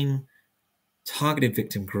the same targeted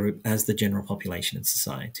victim group as the general population in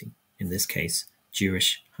society, in this case,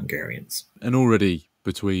 Jewish Hungarians. And already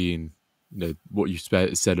between what you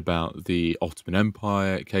said about the Ottoman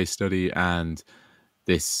Empire case study and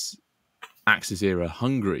this Axis-Era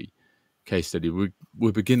Hungary case study,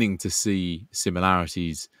 we're beginning to see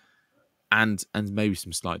similarities and maybe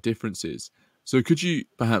some slight differences. So could you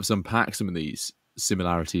perhaps unpack some of these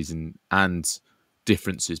similarities and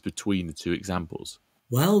differences between the two examples?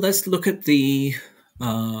 Well, let's look at the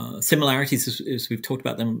similarities as we've talked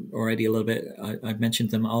about them already a little bit. I've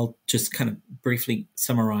mentioned them. I'll just kind of briefly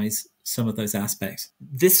summarize some of those aspects.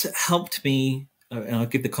 This helped me, and I'll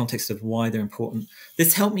give the context of why they're important.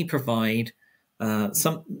 This helped me provide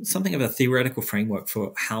something of a theoretical framework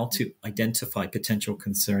for how to identify potential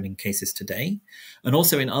concerning cases today, and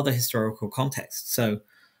also in other historical contexts. So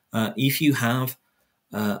if you have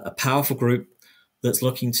a powerful group that's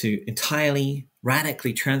looking to entirely,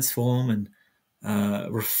 radically transform and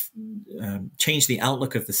change the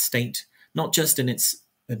outlook of the state, not just in its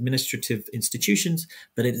administrative institutions,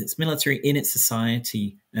 but in its military, in its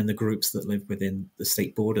society, and the groups that live within the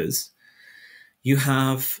state borders, you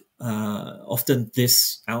have often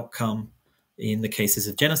this outcome in the cases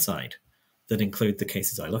of genocide that include the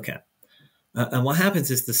cases I look at. And what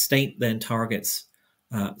happens is the state then targets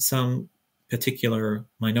some particular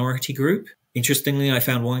minority group. Interestingly, I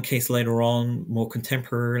found one case later on, more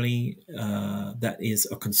contemporarily, that is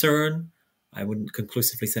a concern. I wouldn't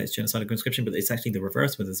conclusively say it's genocidal conscription, but it's actually the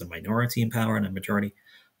reverse, where there's a minority in power and a majority.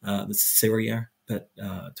 That's Syria, but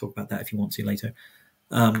talk about that if you want to later.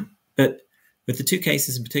 But with the two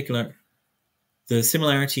cases in particular, the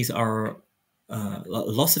similarities are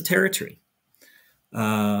loss of territory,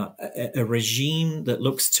 a regime that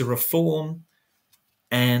looks to reform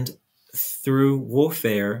and through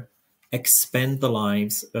warfare expend the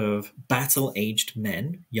lives of battle-aged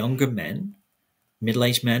men, younger men,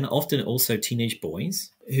 middle-aged men, often also teenage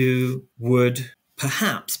boys, who would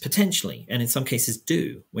perhaps, potentially, and in some cases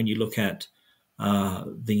do, when you look at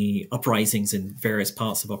the uprisings in various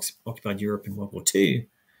parts of occupied Europe in World War II,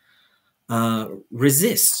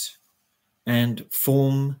 resist and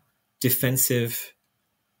form defensive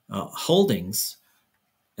holdings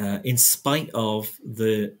in spite of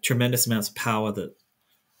the tremendous amounts of power that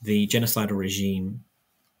the genocidal regime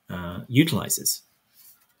utilizes.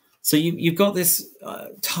 So you've got this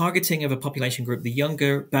targeting of a population group, the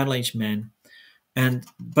younger battle-aged men, and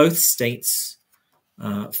both states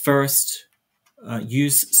first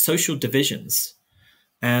use social divisions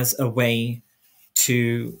as a way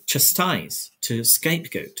to chastise, to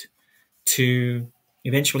scapegoat, to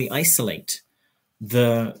eventually isolate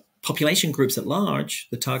the population groups at large,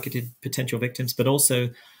 the targeted potential victims, but also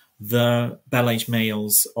the battle-aged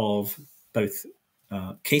males of both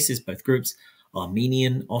cases, both groups,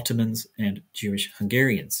 Armenian, Ottomans, and Jewish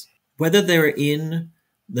Hungarians. Whether they're in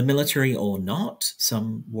the military or not,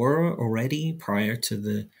 some were already prior to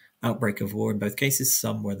the outbreak of war in both cases.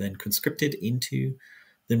 Some were then conscripted into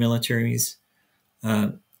the militaries.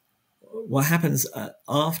 What happens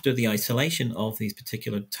after the isolation of these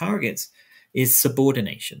particular targets is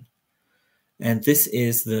subordination. And this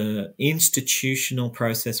is the institutional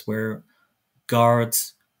process where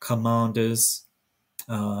guards, commanders,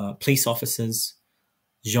 police officers,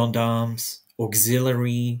 gendarmes,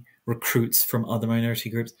 auxiliary recruits from other minority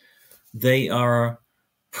groups, they are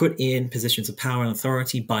put in positions of power and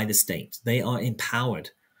authority by the state. They are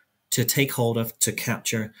empowered to take hold of, to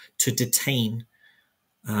capture, to detain,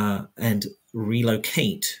 and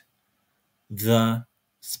relocate the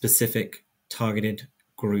specific targeted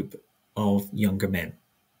group of younger men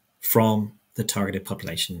from the targeted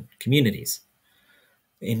population communities.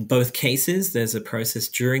 In both cases, there's a process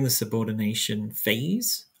during the subordination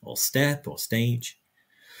phase or step or stage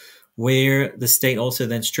where the state also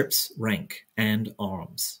then strips rank and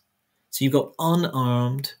arms. So you've got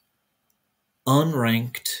unarmed,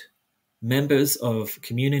 unranked members of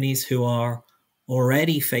communities who are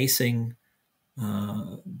already facing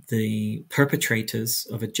the perpetrators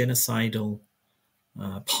of a genocidal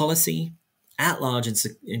policy at large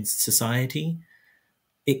in society.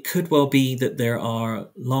 It could well be that there are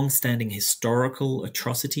long-standing historical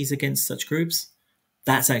atrocities against such groups.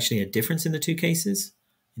 That's actually a difference in the two cases.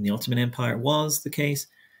 In the Ottoman Empire, it was the case.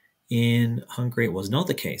 In Hungary, it was not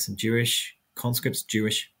the case. And Jewish conscripts,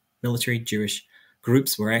 Jewish military, Jewish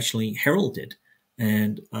groups were actually heralded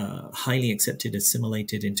and highly accepted,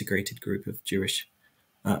 assimilated, integrated group of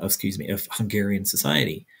of Hungarian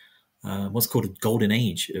society. What's called a golden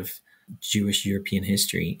age of Jewish European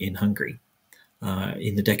history in Hungary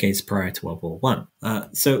in the decades prior to World War I.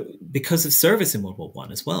 So because of service in World War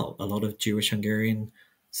I as well, a lot of Jewish Hungarian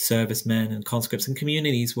servicemen and conscripts and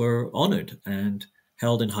communities were honored and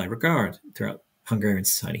held in high regard throughout Hungarian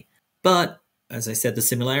society. But, as I said, the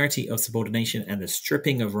similarity of subordination and the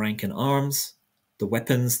stripping of rank and arms, the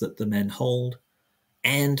weapons that the men hold,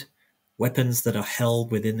 and weapons that are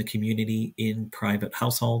held within the community in private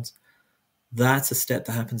households, that's a step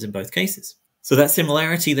that happens in both cases. So that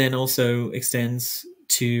similarity then also extends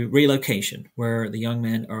to relocation, where the young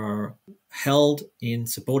men are held in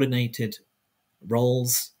subordinated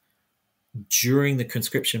roles during the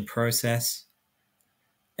conscription process,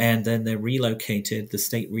 and then they're relocated. The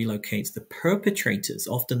state relocates the perpetrators,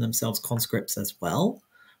 often themselves conscripts as well,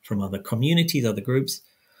 from other communities, other groups.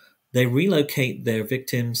 They relocate their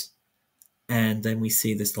victims, and then we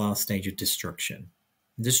see this last stage of destruction.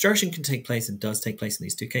 Destruction can take place, and does take place in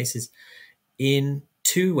these two cases, in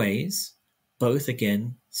two ways, both,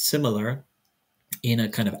 again, similar in a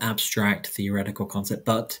kind of abstract theoretical concept,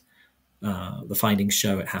 but the findings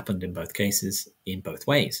show it happened in both cases in both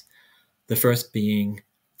ways. The first being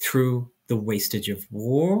through the wastage of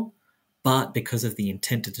war, but because of the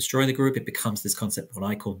intent to destroy the group, it becomes this concept, what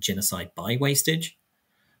I call genocide by wastage,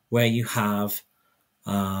 where you have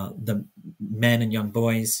the men and young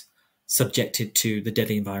boys subjected to the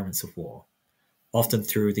deadly environments of war, often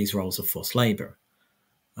through these roles of forced labor.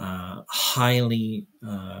 Highly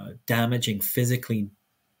damaging, physically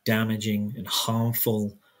damaging and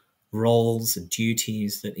harmful roles and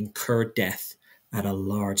duties that incur death at a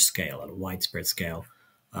large scale, at a widespread scale,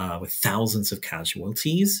 with thousands of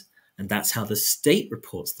casualties. And that's how the state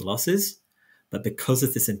reports the losses. But because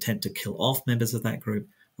of this intent to kill off members of that group,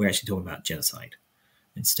 we're actually talking about genocide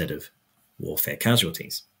instead of warfare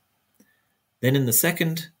casualties. Then in the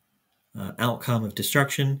second outcome of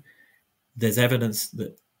destruction, there's evidence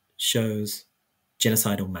that shows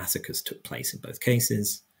genocidal massacres took place in both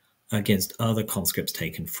cases against other conscripts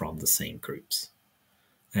taken from the same groups.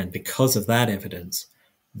 And because of that evidence,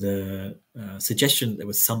 the suggestion that there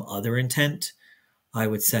was some other intent, I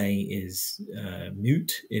would say, is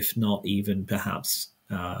moot, if not even perhaps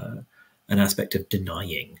an aspect of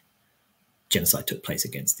denying genocide took place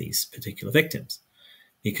against these particular victims.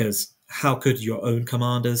 Because how could your own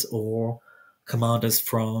commanders or commanders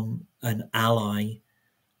from an ally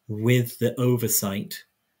with the oversight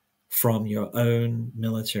from your own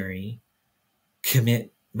military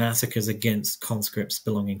commit massacres against conscripts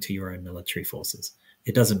belonging to your own military forces?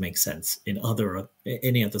 It doesn't make sense in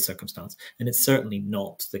any other circumstance. And it's certainly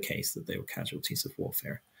not the case that they were casualties of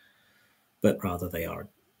warfare, but rather they are,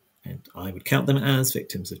 and I would count them as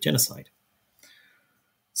victims of genocide.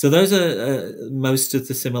 So those are most of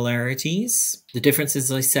the similarities. The differences,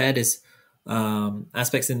 as I said, is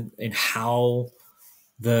aspects in how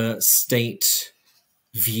the state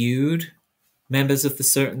viewed members of the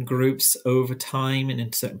certain groups over time and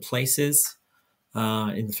in certain places.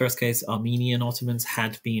 In the first case, Armenian Ottomans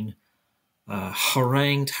had been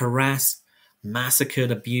harangued, harassed, massacred,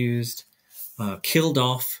 abused, killed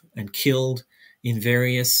off and killed in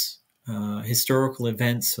various historical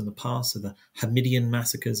events from the past. So the Hamidian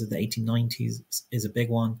massacres of the 1890s is a big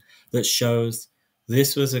one that shows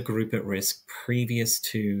this was a group at risk previous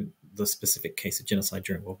to the specific case of genocide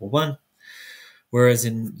during World War I. Whereas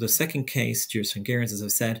in the second case, Jewish Hungarians, as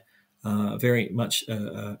I've said, very much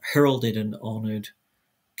heralded and honored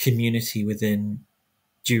community within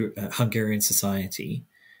Hungarian society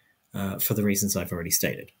for the reasons I've already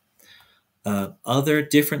stated. Other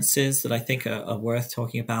differences that I think are worth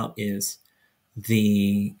talking about is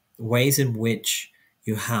the ways in which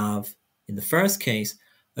you have, in the first case,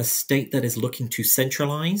 a state that is looking to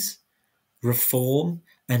centralize, reform,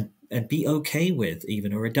 and be okay with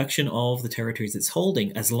even a reduction of the territories it's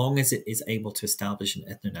holding, as long as it is able to establish an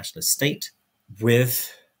ethno-nationalist state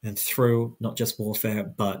with and through not just warfare,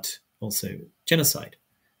 but also genocide.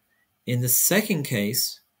 In the second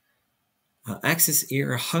case,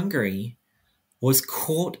 Axis-Era Hungary was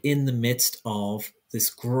caught in the midst of this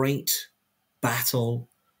great battle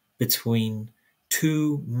between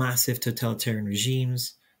two massive totalitarian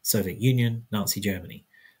regimes, Soviet Union, Nazi Germany.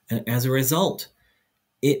 And as a result,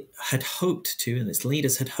 it had hoped to, and its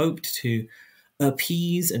leaders had hoped to,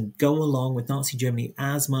 appease and go along with Nazi Germany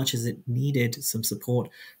as much as it needed some support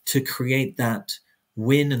to create that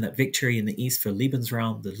win and that victory in the East for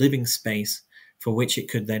Lebensraum, the living space, for which it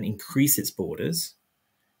could then increase its borders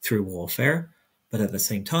through warfare, but at the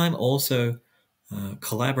same time also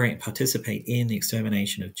collaborate and participate in the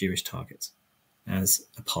extermination of Jewish targets as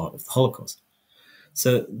a part of the Holocaust.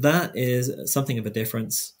 So that is something of a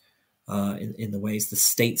difference in the ways the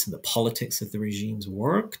states and the politics of the regimes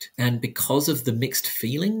worked. And because of the mixed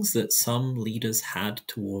feelings that some leaders had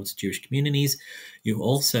towards Jewish communities, you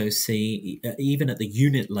also see, even at the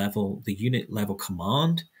unit level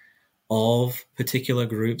command of particular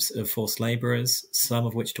groups of forced laborers, some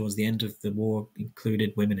of which towards the end of the war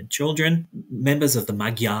included women and children, members of the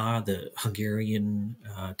Magyar, the Hungarian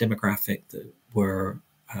demographic that were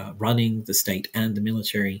running the state and the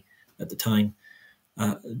military at the time.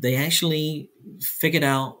 They actually figured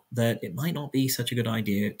out that it might not be such a good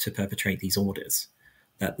idea to perpetrate these orders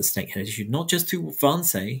that the state had issued, not just through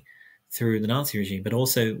Wannsee, through the Nazi regime, but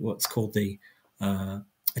also what's called the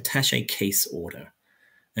attaché case order.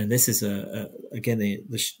 And this is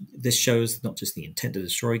this shows not just the intent to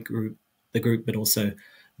destroy the group, but also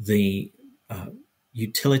the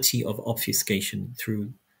utility of obfuscation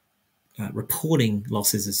through reporting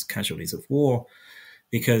losses as casualties of war,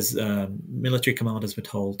 because military commanders were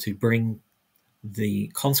told to bring the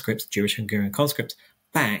conscripts, Jewish Hungarian conscripts,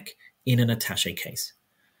 back in an attaché case.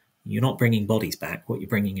 You're not bringing bodies back. What you're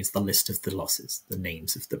bringing is the list of the losses, the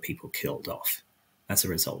names of the people killed off as a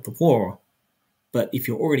result of the war. But if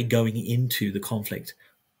you're already going into the conflict,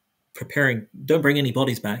 preparing, don't bring any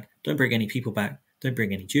bodies back, don't bring any people back, don't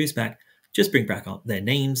bring any Jews back, just bring back their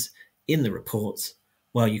names in the reports.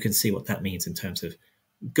 Well, you can see what that means in terms of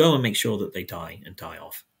go and make sure that they die and die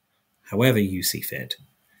off, however you see fit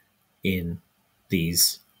in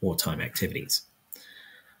these wartime activities.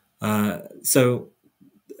 So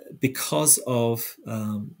because of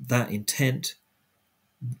that intent,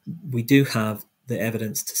 we do have the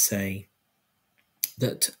evidence to say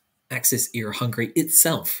that Axis-Era Hungary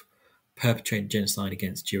itself perpetrated genocide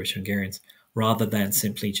against Jewish Hungarians, rather than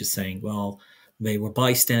simply just saying, well, they were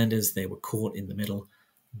bystanders, they were caught in the middle.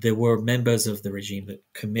 There were members of the regime that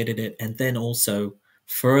committed it and then also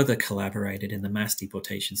further collaborated in the mass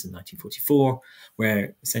deportations in 1944,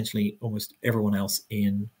 where essentially almost everyone else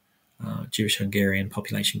in Jewish Hungarian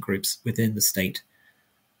population groups within the state,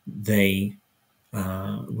 they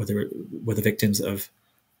were the victims of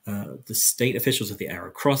the state officials of the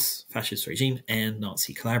Arrow Cross fascist regime and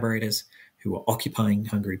Nazi collaborators who were occupying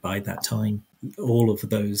Hungary by that time. All of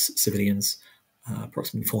those civilians,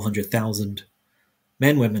 approximately 400,000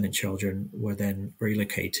 men, women, and children, were then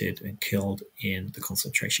relocated and killed in the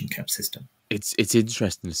concentration camp system. It's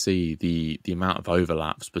interesting to see the amount of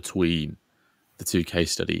overlaps between the two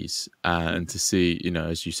case studies, and to see,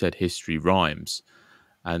 as you said, history rhymes,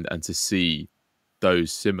 and to see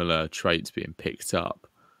those similar traits being picked up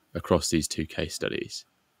across these two case studies.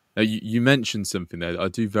 Now, you mentioned something there that I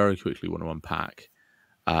do very quickly want to unpack,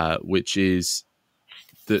 which is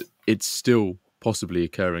that it's still possibly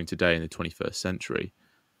occurring today in the 21st century.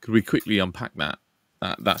 Could we quickly unpack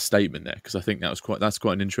that statement there? Because I think that's quite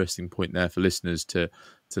an interesting point there for listeners to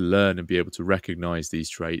learn and be able to recognize these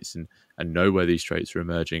traits and know where these traits are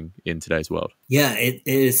emerging in today's world. Yeah, it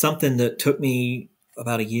is something that took me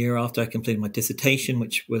about a year after I completed my dissertation,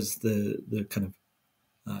 which was the kind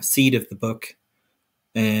of seed of the book.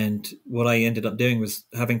 And what I ended up doing was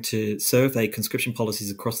having to survey conscription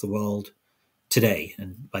policies across the world today.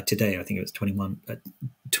 And by today, I think it was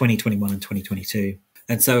 2021 and 2022.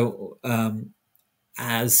 And so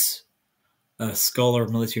as a scholar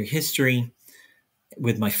of military history,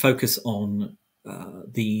 with my focus on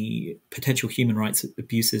the potential human rights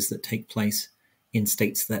abuses that take place in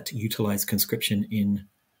states that utilize conscription in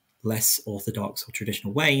less orthodox or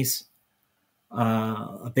traditional ways,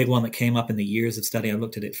 a big one that came up in the years of study, I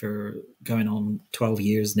looked at it for going on 12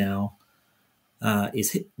 years now,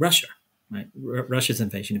 is Russia. Right? Russia's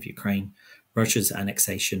invasion of Ukraine, Russia's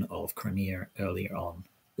annexation of Crimea earlier on.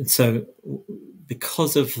 And so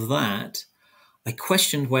because of that, I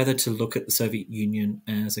questioned whether to look at the Soviet Union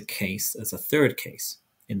as a third case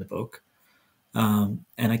in the book. And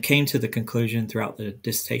I came to the conclusion throughout the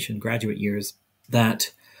dissertation graduate years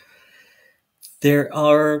that there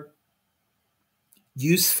are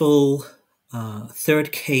useful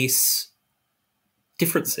third case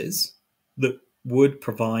differences that would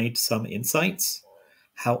provide some insights.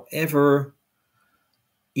 However,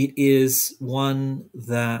 it is one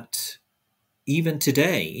that even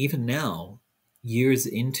today, even now, years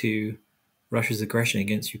into Russia's aggression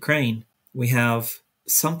against Ukraine, we have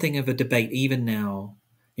something of a debate even now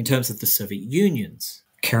in terms of the Soviet Union's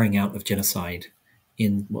carrying out of genocide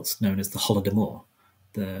in what's known as the Holodomor,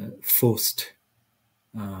 the forced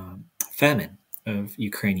famine of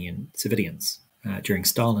Ukrainian civilians during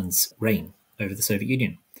Stalin's reign over the Soviet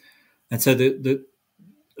Union. And so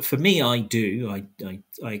for me, I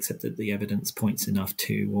accept that the evidence points enough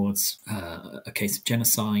towards a case of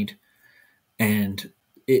genocide, and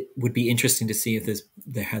it would be interesting to see if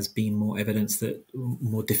there has been more evidence that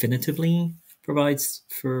more definitively provides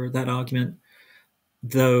for that argument,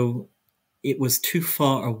 though it was too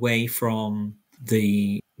far away from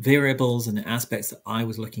the variables and the aspects that I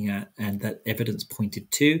was looking at and that evidence pointed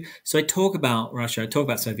to. So I talk about Russia, I talk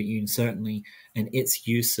about Soviet Union certainly, and its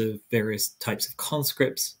use of various types of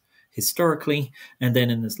conscripts historically. And then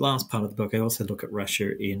in this last part of the book, I also look at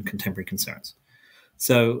Russia in contemporary concerns.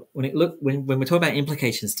 So when we talk about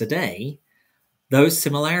implications today, those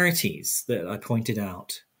similarities that I pointed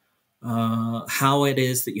out, how it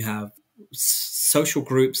is that you have social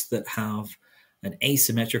groups that have an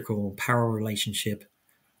asymmetrical power relationship,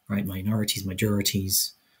 right? Minorities,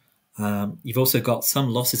 majorities. You've also got some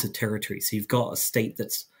losses of territory. So you've got a state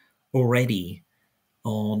that's already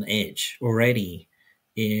on edge, already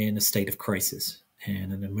in a state of crisis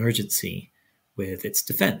and an emergency with its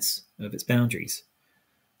defense of its boundaries.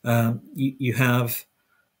 You have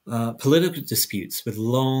political disputes with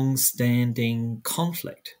long-standing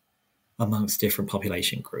conflict amongst different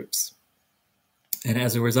population groups. And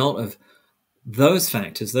as a result of those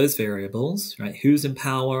factors, those variables, right, who's in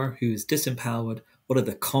power, who's disempowered, what are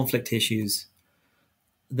the conflict issues,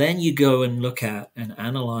 then you go and look at and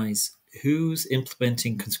analyze who's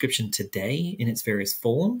implementing conscription today in its various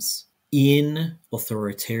forms in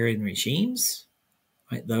authoritarian regimes,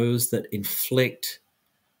 right, those that inflict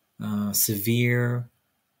severe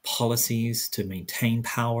policies to maintain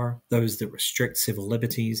power, those that restrict civil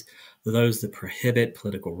liberties, those that prohibit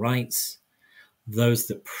political rights, those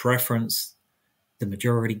that preference the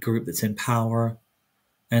majority group that's in power,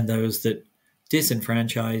 and those that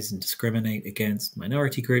disenfranchise and discriminate against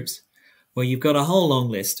minority groups. Well, you've got a whole long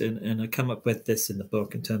list, and I come up with this in the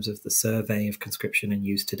book in terms of the survey of conscription in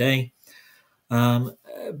use today.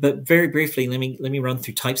 But very briefly, let me run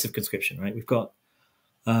through types of conscription. Right, we've got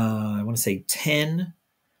I want to say 10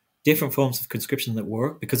 different forms of conscription that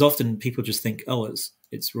work, because often people just think, oh,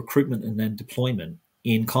 it's recruitment and then deployment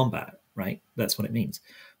in combat, right? That's what it means.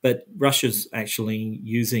 But Russia's actually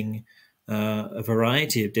using a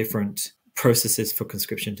variety of different processes for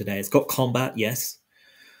conscription today. It's got combat, yes.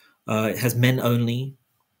 It has men only.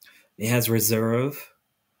 It has reserve,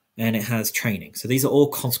 and it has training. So these are all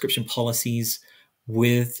conscription policies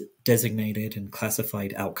with designated and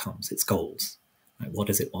classified outcomes, its goals. Right? What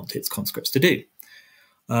does it want its conscripts to do?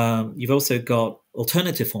 You've also got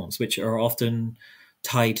alternative forms, which are often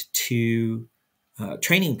tied to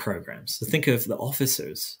training programs. So think of the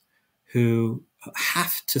officers who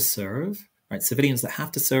have to serve, right? Civilians that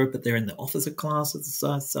have to serve, but they're in the officer class of the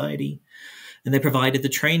society, and they provided the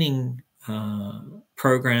training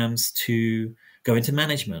programs to go into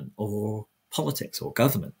management or politics or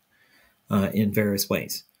government in various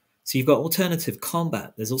ways. So you've got alternative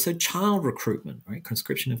combat. There's also child recruitment, right?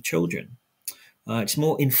 Conscription of children. It's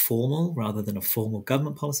more informal rather than a formal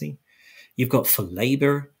government policy. You've got for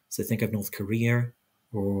labor, so think of North Korea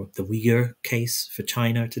or the Uyghur case for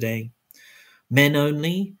China today. Men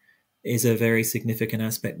only is a very significant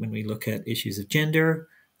aspect when we look at issues of gender.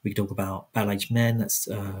 We talk about battle-age men. That's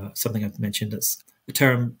something I've mentioned. That's a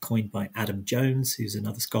term coined by Adam Jones, who's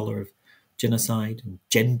another scholar of genocide and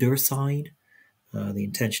gendercide, the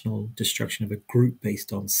intentional destruction of a group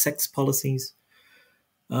based on sex policies.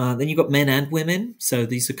 Then you've got men and women. So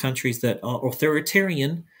these are countries that are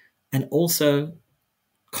authoritarian and also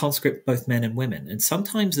conscript both men and women. And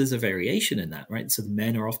sometimes there's a variation in that, right? So the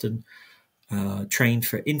men are often trained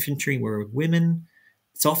for infantry, where women,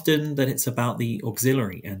 it's often that it's about the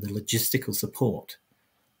auxiliary and the logistical support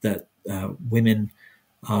that women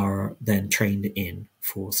are then trained in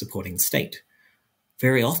for supporting the state.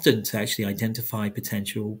 Very often to actually identify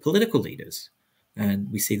potential political leaders.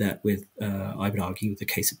 And we see that with, I would argue, the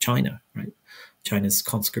case of China, right? China's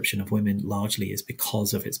conscription of women largely is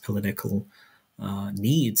because of its political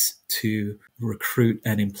needs to recruit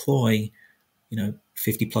and employ,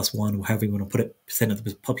 50+1, or however you want to put it, percent of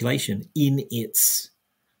the population in its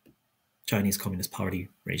Chinese Communist Party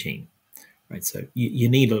regime, right? So you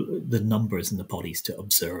need the numbers and the bodies to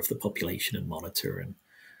observe the population and monitor and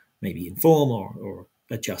maybe inform or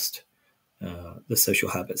adjust the social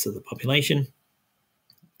habits of the population.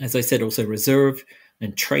 As I said, also reserve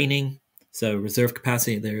and training. So reserve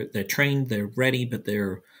capacity, they're trained, they're ready, but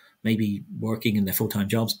they're maybe working in their full-time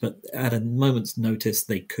jobs, but at a moment's notice,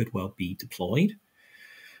 they could well be deployed.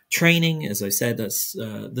 Training, as I said, that's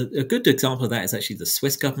a good example of that is actually the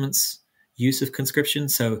Swiss government's use of conscription.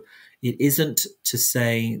 So it isn't to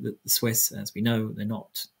say that the Swiss, as we know, they're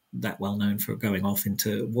not that well known for going off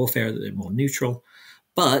into warfare, they're more neutral,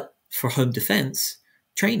 but for home defense,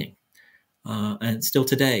 training. And still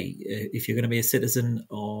today, if you're going to be a citizen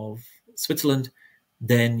of Switzerland,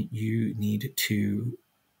 then you need to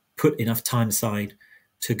put enough time aside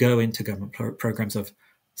to go into government programs of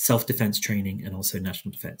self-defense training and also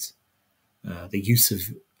national defense. The use of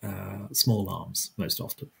small arms, most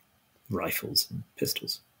often, rifles and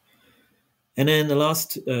pistols. And then the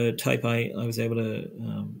last type I was able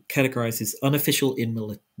to categorize is unofficial in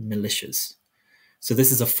militias. So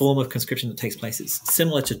this is a form of conscription that takes place. It's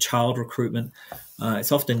similar to child recruitment.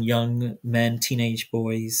 It's often young men, teenage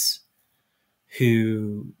boys,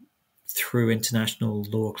 who through international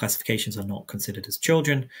law classifications are not considered as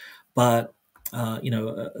children, but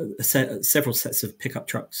several sets of pickup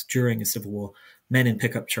trucks during a civil war. Men in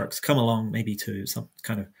pickup trucks come along, maybe to some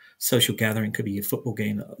kind of social gathering, could be a football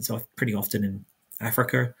game. It's pretty often in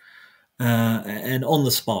Africa, and on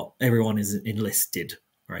the spot, everyone is enlisted,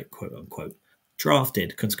 right, quote unquote,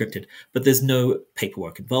 drafted, conscripted. But there's no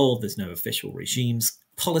paperwork involved. There's no official regime's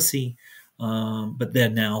policy, but they're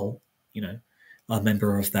now, a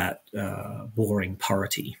member of that warring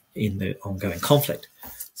party in the ongoing conflict.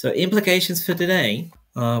 So implications for today,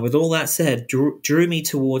 with all that said, drew me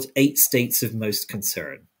towards 8 states of most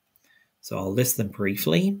concern. So I'll list them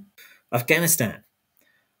briefly. Afghanistan.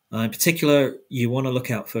 In particular, you want to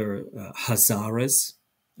look out for Hazaras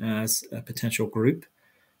as a potential group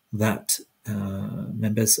that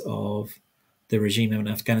members of the regime in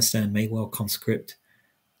Afghanistan may well conscript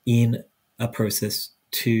in a process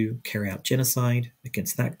to carry out genocide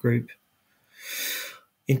against that group.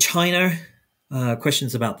 In China,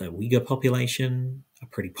 questions about the Uyghur population are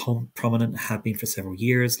pretty prominent, have been for several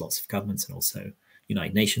years. Lots of governments and also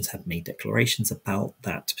United Nations have made declarations about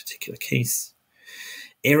that particular case.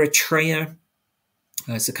 Eritrea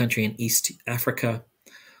is a country in East Africa,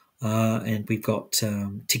 and we've got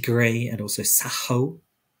Tigray and also Saho,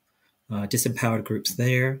 disempowered groups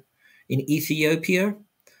there. In Ethiopia,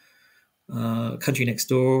 country next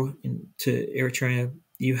door to Eritrea,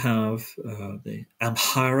 you have the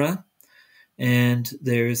Amhara, and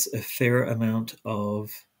there's a fair amount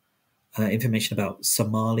of information about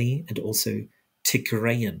Somali and also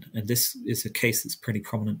Tigrayan. And this is a case that's pretty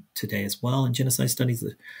prominent today as well in genocide studies,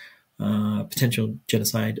 the potential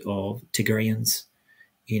genocide of Tigrayans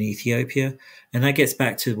in Ethiopia. And that gets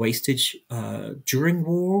back to wastage during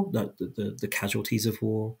war, the casualties of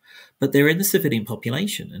war. But they're in the civilian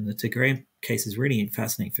population. And the Tigrayan case is really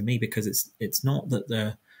fascinating for me because it's not that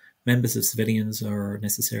the members of civilians are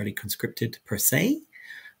necessarily conscripted per se.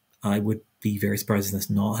 I would be very surprised if that's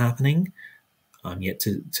not happening. I'm yet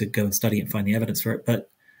to go and study and find the evidence for it. But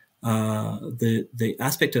the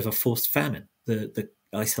aspect of a forced famine, the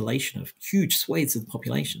isolation of huge swathes of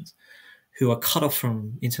populations who are cut off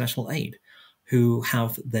from international aid, who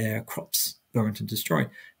have their crops burnt and destroyed,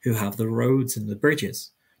 who have the roads and the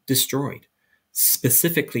bridges destroyed,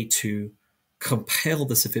 specifically to compel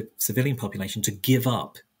the civilian population to give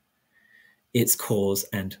up its cause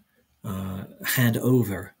and hand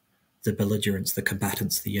over the belligerents, the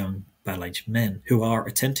combatants, the young battle-aged men who are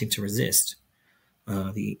attempting to resist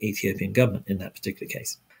the Ethiopian government in that particular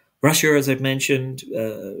case. Russia, as I've mentioned,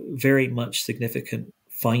 very much significant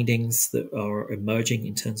findings that are emerging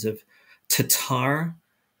in terms of Tatar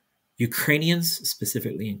Ukrainians,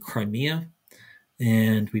 specifically in Crimea.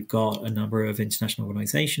 And we've got a number of international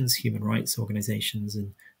organizations, human rights organizations,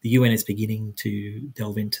 and the UN is beginning to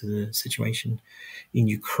delve into the situation in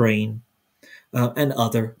Ukraine and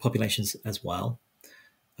other populations as well.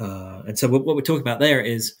 And so what we're talking about there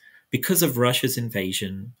is because of Russia's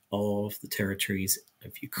invasion of the territories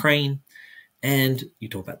of Ukraine, and you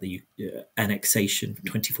talk about the annexation from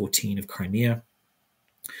 2014 of Crimea,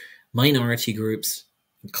 minority groups,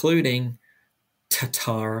 including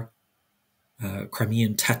Tatar,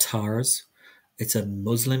 Crimean Tatars, it's a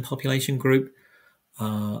Muslim population group,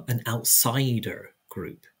 an outsider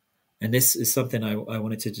group. And this is something I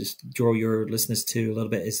wanted to just draw your listeners to a little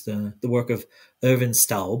bit, is the work of Erwin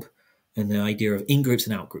Staub and the idea of in-groups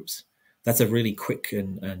and out-groups. That's a really quick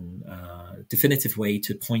and definitive way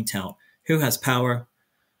to point out who has power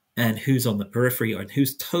and who's on the periphery and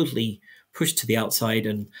who's totally pushed to the outside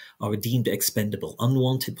and are deemed expendable,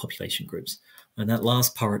 unwanted population groups. And that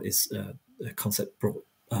last part is a concept brought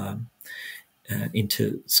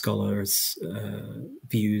into scholars'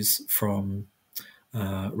 views from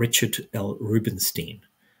Richard L. Rubenstein.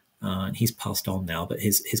 And he's passed on now, but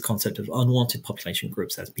his concept of unwanted population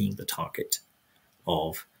groups as being the target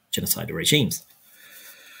of genocidal regimes.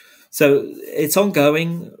 So it's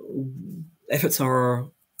ongoing. Efforts are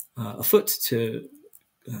afoot to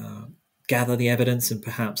gather the evidence and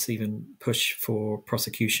perhaps even push for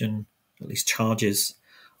prosecution, at least charges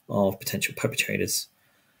of potential perpetrators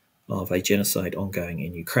of a genocide ongoing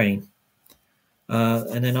in Ukraine.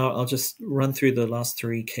 And then I'll just run through the last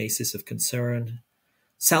 3 cases of concern.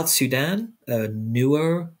 South Sudan, a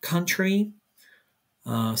newer country,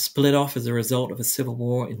 split off as a result of a civil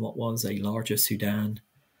war in what was a larger Sudan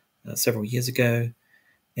several years ago.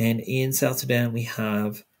 And in South Sudan, we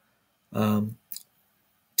have 2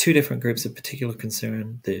 different groups of particular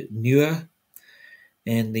concern, the Nuer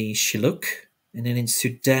and the Shilluk. And then in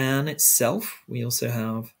Sudan itself, we also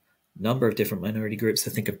have a number of different minority groups.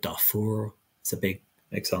 I think of Darfur as a big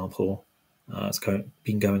example. It's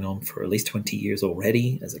been going on for at least 20 years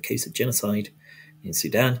already as a case of genocide in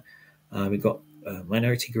Sudan. We've got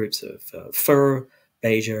minority groups of Fur,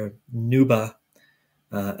 Beja, Nuba,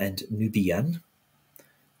 and Nubian.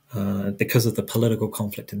 Because of the political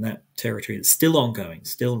conflict in that territory, it's still ongoing,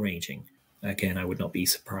 still raging. Again, I would not be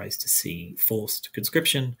surprised to see forced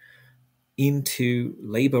conscription into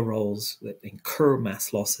labor roles that incur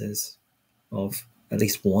mass losses of at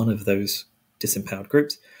least one of those disempowered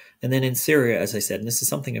groups. And then in Syria, as I said, and this is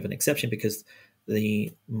something of an exception because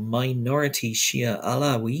the minority Shia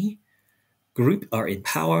Alawi group are in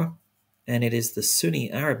power, and it is the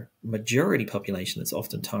Sunni Arab majority population that's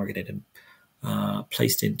often targeted and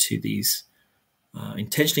placed into these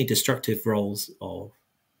intentionally destructive roles of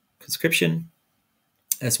conscription,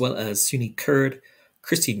 as well as Sunni Kurd,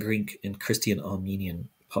 Christian Greek, and Christian Armenian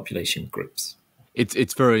population groups.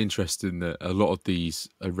 It's very interesting that a lot of these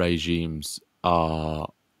regimes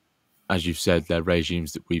are, as you've said, they're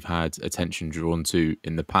regimes that we've had attention drawn to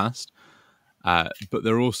in the past. But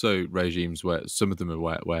there are also regimes where some of them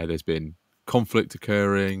are where there's been conflict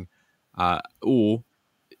occurring, or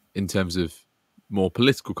in terms of more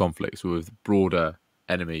political conflicts with broader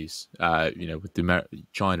enemies, with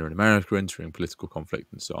China and America entering political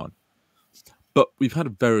conflict and so on. But we've had a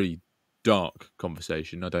very dark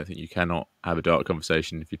conversation. I don't think you cannot have a dark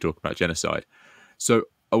conversation if you talk about genocide. So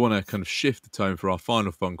I want to kind of shift the tone for our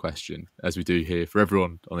final fun question, as we do here for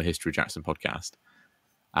everyone on the History of Jackson podcast.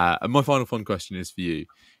 And my final fun question is for you.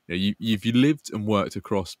 You've lived and worked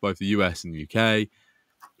across both the US and the UK.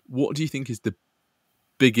 What do you think is the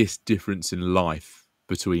biggest difference in life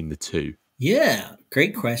between the two? Yeah,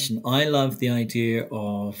 great question. I love the idea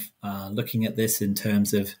of looking at this in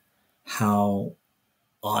terms of how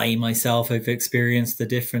I myself have experienced the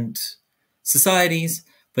different societies,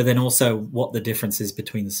 but then also what the differences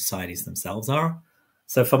between the societies themselves are.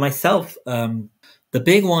 So for myself, the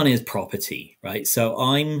big one is property, right? So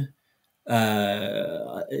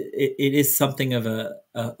it is something of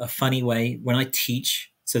a funny way when I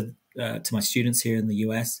teach. So to my students here in the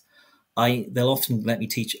US, they'll often let me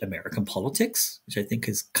teach American politics, which I think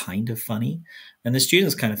is kind of funny. And the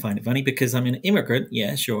students kind of find it funny because I'm an immigrant.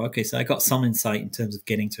 Yeah, sure. Okay, so I got some insight in terms of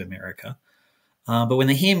getting to America. But when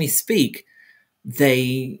they hear me speak,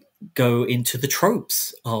 they go into the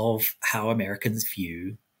tropes of how Americans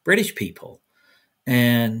view British people.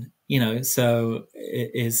 And, so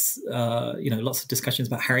it is, lots of discussions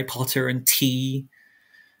about Harry Potter and tea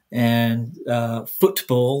and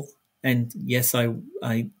football. And yes, I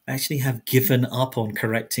actually have given up on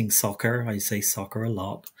correcting soccer. I say soccer a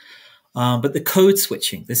lot. But the code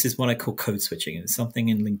switching, this is what I call code switching. It's something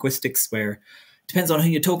in linguistics where it depends on who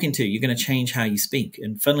you're talking to. You're going to change how you speak.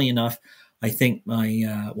 And funnily enough, I think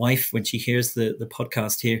my wife, when she hears the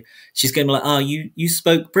podcast here, she's going to be like, oh, you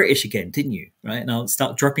spoke British again, didn't you? Right. And I'll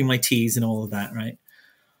start dropping my T's and all of that. Right.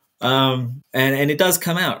 And it does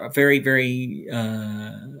come out very, very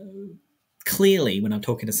clearly when I'm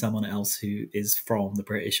talking to someone else who is from the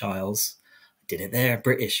British Isles. I did it there,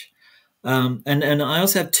 British. And I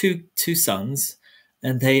also have two sons,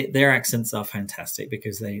 and their accents are fantastic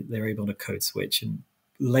because they're able to code switch and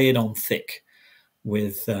lay it on thick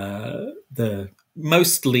with the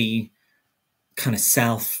mostly kind of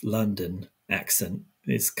South London accent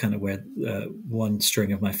is kind of where one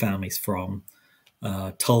string of my family's from,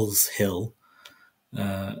 Tulls Hill.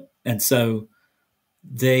 And so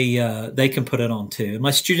they can put it on too.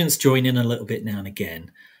 My students join in a little bit now and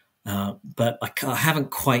again, but I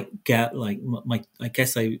haven't quite got I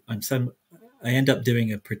guess I end up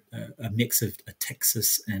doing a mix of a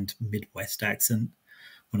Texas and Midwest accent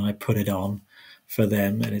when I put it on for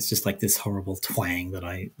them, and it's just like this horrible twang that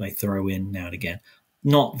I throw in now and again.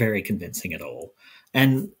 Not very convincing at all.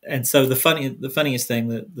 And so the funniest thing,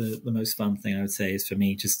 the most fun thing I would say is for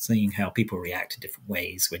me just seeing how people react in different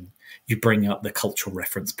ways when you bring up the cultural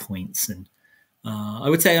reference points. And I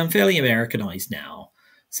would say I'm fairly Americanized now.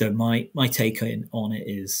 So my take on it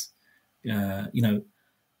is,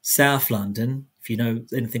 South London, if you know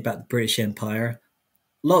anything about the British Empire,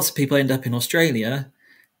 lots of people end up in Australia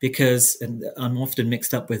because, and I'm often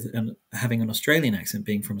mixed up with having an Australian accent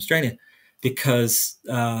being from Australia, because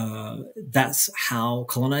that's how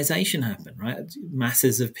colonization happened, right?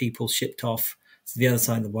 Masses of people shipped off to the other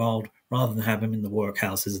side of the world rather than have them in the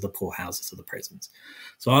workhouses or the poorhouses or the prisons.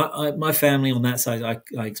 So my family on that side,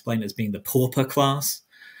 I explain it as being the pauper class.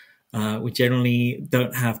 We generally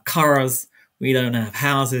don't have cars. We don't have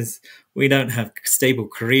houses. We don't have stable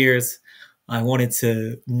careers. I wanted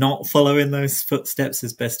to not follow in those footsteps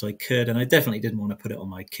as best I could. And I definitely didn't want to put it on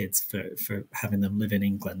my kids for having them live in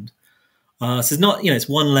England. So it's not, it's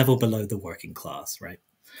one level below the working class, right?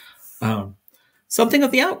 something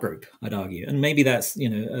of the outgroup, I'd argue. And maybe that's,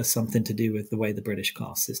 something to do with the way the British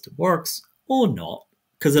caste system works, or not,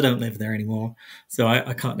 because I don't live there anymore. So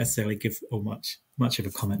I can't necessarily give much of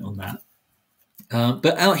a comment on that.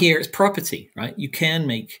 But out here, it's property, right? You can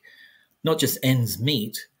make not just ends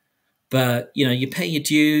meet, but, you pay your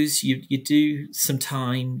dues, you do some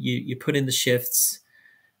time, you put in the shifts,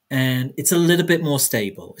 and it's a little bit more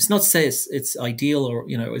stable. It's not to say it's ideal or,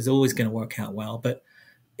 it's always going to work out well, but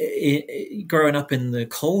growing up in the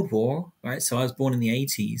Cold War, right? So I was born in the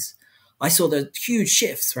 80s. I saw the huge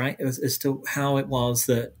shifts, right? As to how it was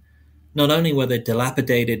that not only were there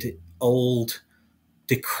dilapidated, old,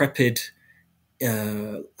 decrepit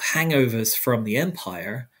hangovers from the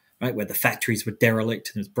empire, right, where the factories were derelict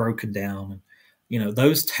and it was broken down, and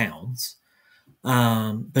those towns.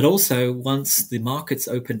 But also, once the markets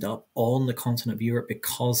opened up on the continent of Europe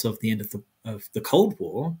because of the end of the Cold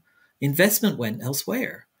War, investment went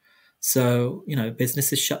elsewhere. So,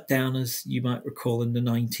 businesses shut down, as you might recall, in the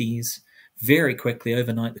 90s, very quickly,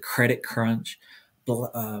 overnight, the credit crunch,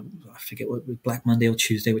 I forget what, Black Monday or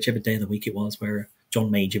Tuesday, whichever day of the week it was, where John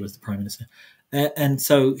Major was the Prime Minister. And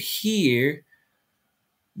so here,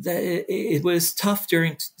 it was tough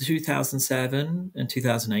during 2007 and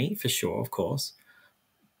 2008, for sure, of course.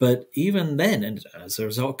 But even then, and as a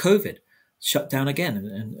result of COVID, shut down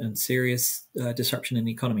again and serious disruption in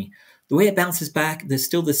the economy. The way it bounces back, there's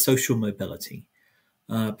still this social mobility.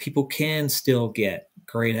 People can still get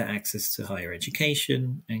greater access to higher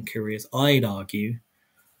education and careers, I'd argue,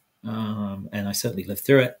 and I certainly lived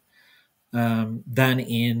through it, than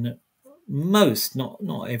in most,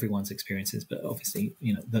 not everyone's experiences, but obviously,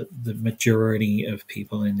 the majority of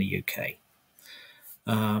people in the UK.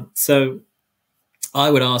 So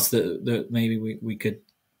I would ask that maybe we could,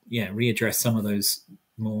 readdress some of those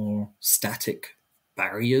more static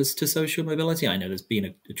barriers to social mobility. I know there's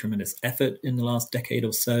been a tremendous effort in the last decade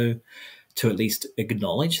or so to at least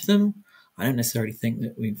acknowledge them. I don't necessarily think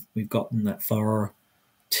that we've gotten that far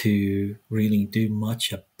to really do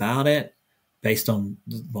much about it, based on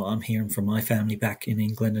what I'm hearing from my family back in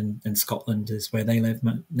England and Scotland is where they live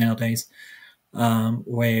nowadays,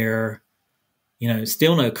 where,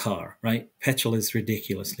 still no car, right? Petrol is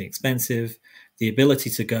ridiculously expensive. The ability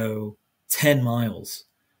to go 10 miles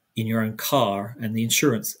in your own car, and the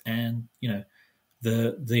insurance, and,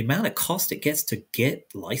 the amount of cost it gets to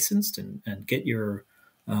get licensed and get your,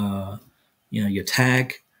 your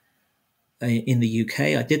tag in the UK.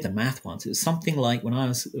 I did the math once. It was something like, when I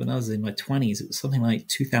was in my 20s, it was something like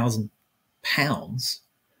 £2,000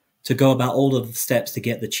 to go about all of the steps to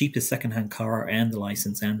get the cheapest secondhand car and the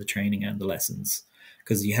license and the training and the lessons,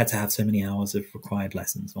 because you had to have so many hours of required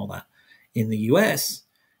lessons and all that. In the US,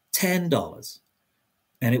 $10.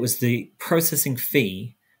 And it was the processing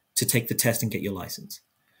fee to take the test and get your license.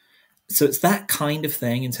 So it's that kind of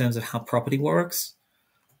thing in terms of how property works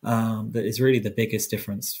that is really the biggest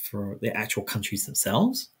difference for the actual countries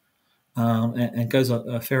themselves, and goes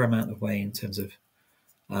a fair amount of way in terms of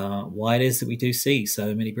why it is that we do see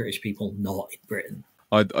so many British people not in Britain.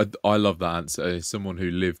 I love that answer. As someone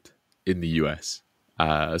who lived in the US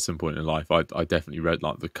at some point in life, I definitely read,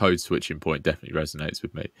 like, the code switching point definitely resonates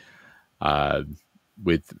with me.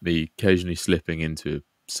 With me occasionally slipping into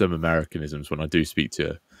some Americanisms when I do speak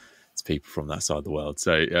to people from that side of the world.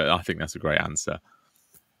 So I think that's a great answer.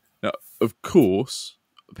 Now, of course,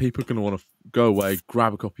 people are going to want to go away,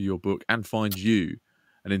 grab a copy of your book, and find you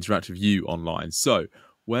and interact with you online. So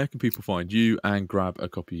where can people find you and grab a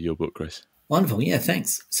copy of your book, Chris? Wonderful. Yeah,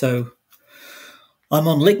 thanks. So I'm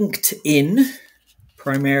on LinkedIn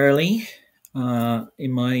primarily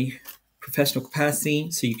in my professional capacity.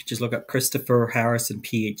 So you can just look up Christopher Harrison,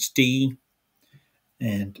 PhD,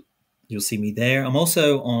 and you'll see me there. I'm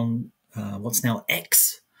also on what's now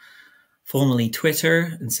X, formerly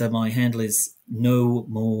Twitter. And so my handle is No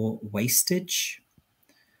More Wastage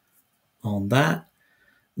on that.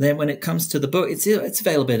 Then when it comes to the book, it's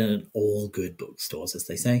available in all good bookstores, as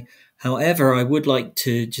they say. However, I would like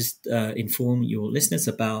to just inform your listeners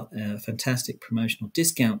about a fantastic promotional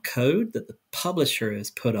discount code that the publisher has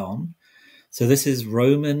put on. So this is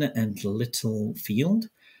Rowman and Littlefield.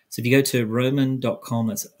 So if you go to rowman.com,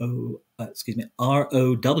 that's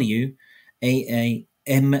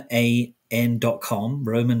ROWAAMAN.com,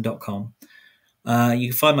 Rowman.com. You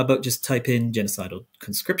can find my book, just type in Genocidal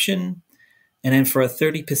Conscription. And then for a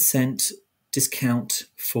 30% discount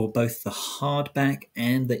for both the hardback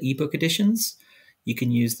and the ebook editions, you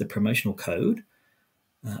can use the promotional code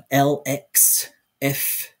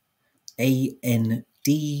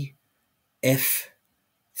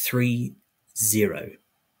LXFANDF30.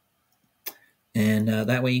 And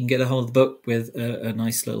that way you can get a hold of the book with a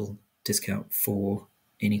nice little discount for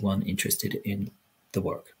anyone interested in the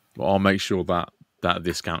work. Well, I'll make sure that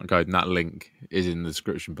discount code and that link is in the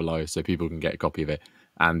description below so people can get a copy of it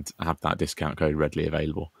and have that discount code readily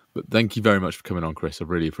available. But thank you very much for coming on, Chris. I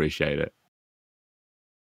really appreciate it.